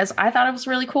because I thought it was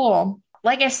really cool.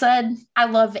 Like I said, I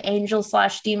love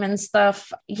angel/demon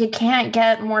stuff. You can't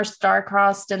get more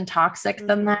star-crossed and toxic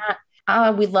than that.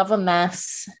 We love a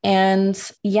mess. And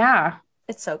yeah.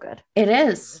 It's so good. It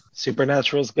is.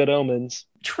 Supernatural's Good Omens.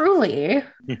 Truly.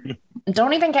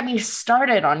 Don't even get me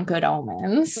started on Good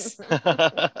Omens.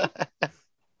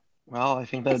 Well, I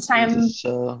think that's time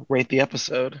to rate the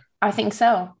episode. I think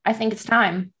so. I think it's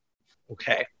time.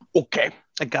 Okay.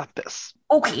 I got this.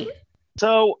 Okay.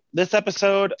 So this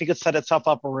episode, I think it set itself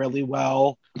up really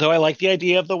well. Though I like the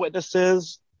idea of the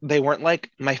witnesses, they weren't like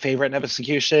my favorite in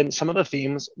execution. Some of the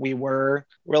themes we were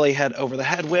really head over the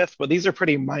head with, but these are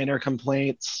pretty minor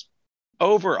complaints.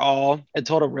 Overall, it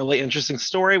told a really interesting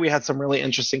story. We had some really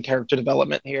interesting character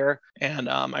development here, and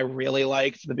I really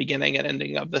liked the beginning and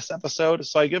ending of this episode.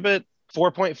 So I give it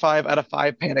 4.5 out of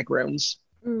 5 panic rooms.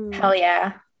 Hell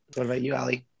yeah. What about you,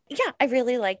 Allie? Yeah, I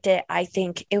really liked it. I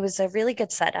think it was a really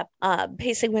good setup.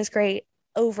 Pacing was great.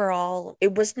 Overall,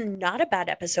 it was not a bad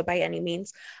episode by any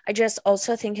means. I just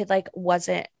also think it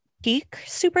wasn't peak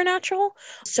Supernatural.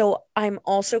 So I'm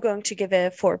also going to give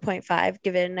it a 4.5,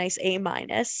 give it a nice A-.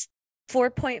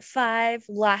 4.5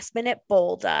 last minute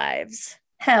bowl dives.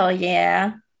 Hell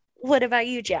yeah. What about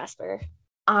you, Jasper?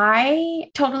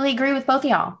 I totally agree with both of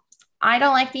y'all. I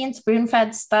don't like being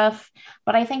spoon-fed stuff,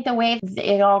 but I think the way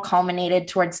it all culminated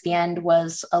towards the end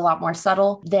was a lot more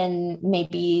subtle than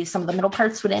maybe some of the middle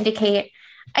parts would indicate.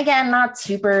 Again, not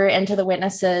super into the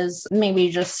witnesses,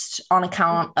 maybe just on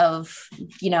account of,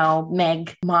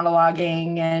 Meg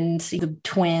monologuing and the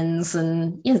twins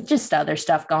and just other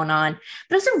stuff going on.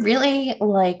 But it's a really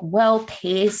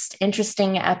well-paced,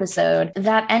 interesting episode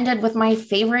that ended with my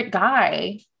favorite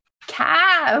guy,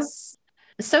 Cass.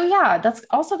 So yeah, that's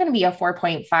also going to be a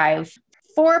 4.5.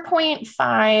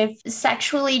 4.5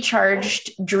 sexually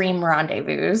charged dream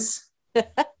rendezvous.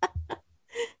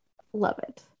 Love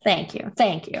it. Thank you.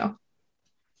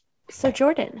 So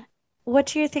Jordan, what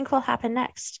do you think will happen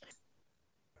next?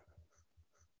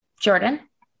 Jordan?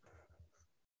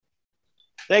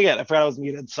 Dang it, I forgot I was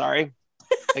muted. Sorry.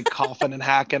 Coughing and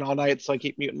hacking all night, so I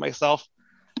keep muting myself.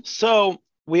 So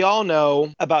we all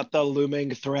know about the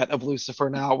looming threat of Lucifer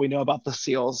now. We know about the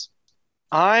seals.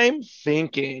 I'm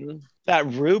thinking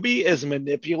that Ruby is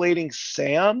manipulating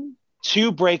Sam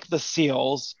to break the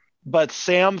seals, but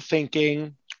Sam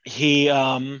thinking he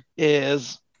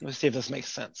is... Let's see if this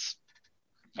makes sense.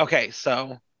 Okay,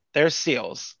 so there's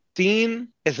seals. Dean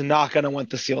is not going to want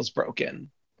the seals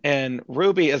broken, and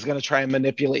Ruby is going to try and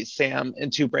manipulate Sam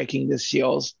into breaking the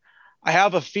seals. I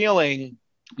have a feeling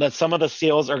that some of the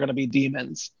seals are going to be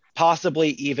demons, possibly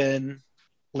even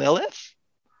Lilith,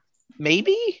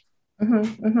 maybe?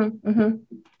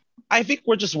 I think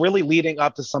we're just really leading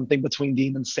up to something between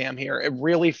Dean and Sam here. It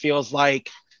really feels like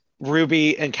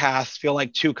Ruby and Cass feel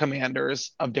like two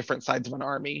commanders of different sides of an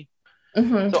army.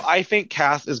 So I think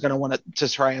Cass is going to want to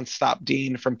try and stop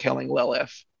Dean from killing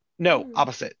Lilith. No,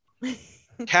 opposite.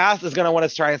 Cass is going to want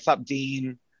to try and stop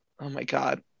Dean. Oh my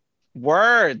God.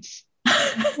 Words.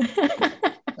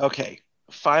 Okay,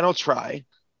 final try.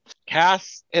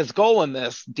 Cass's goal in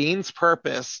this, Dean's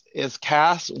purpose is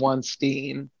Cass wants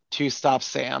Dean to stop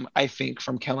Sam, I think,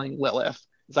 from killing Lilith.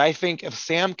 is I think if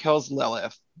Sam kills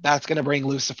Lilith, that's going to bring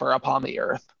Lucifer upon the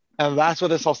earth. And that's what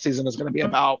this whole season is going to be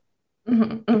about.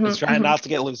 He's trying not to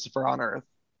get Lucifer on Earth.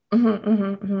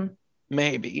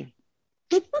 Maybe.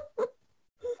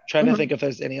 Trying to think if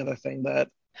there's any other thing that...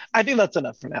 I think that's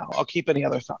enough for now. I'll keep any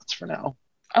other thoughts for now.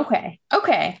 Okay.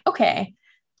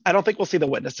 I don't think we'll see the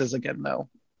witnesses again, though.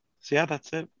 So yeah,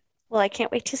 that's it. Well, I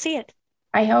can't wait to see it.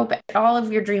 I hope all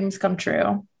of your dreams come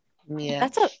true. Yeah.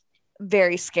 That's a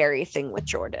very scary thing with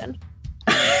Jordan.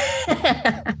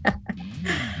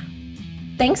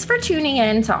 Thanks for tuning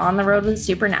in to On the Road with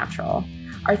Supernatural.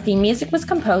 Our theme music was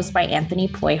composed by Anthony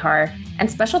Ploihar, and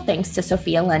special thanks to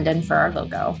Sophia Linden for our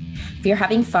logo. If you're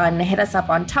having fun, hit us up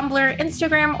on Tumblr,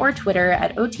 Instagram, or Twitter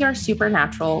at OTR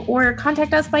Supernatural, or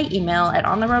contact us by email at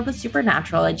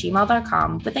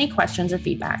ontheroadwithsupernatural@gmail.com with any questions or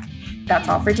feedback. That's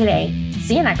all for today.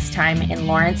 See you next time in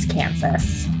Lawrence,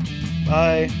 Kansas.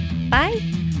 Bye. Bye.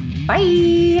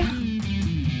 Bye.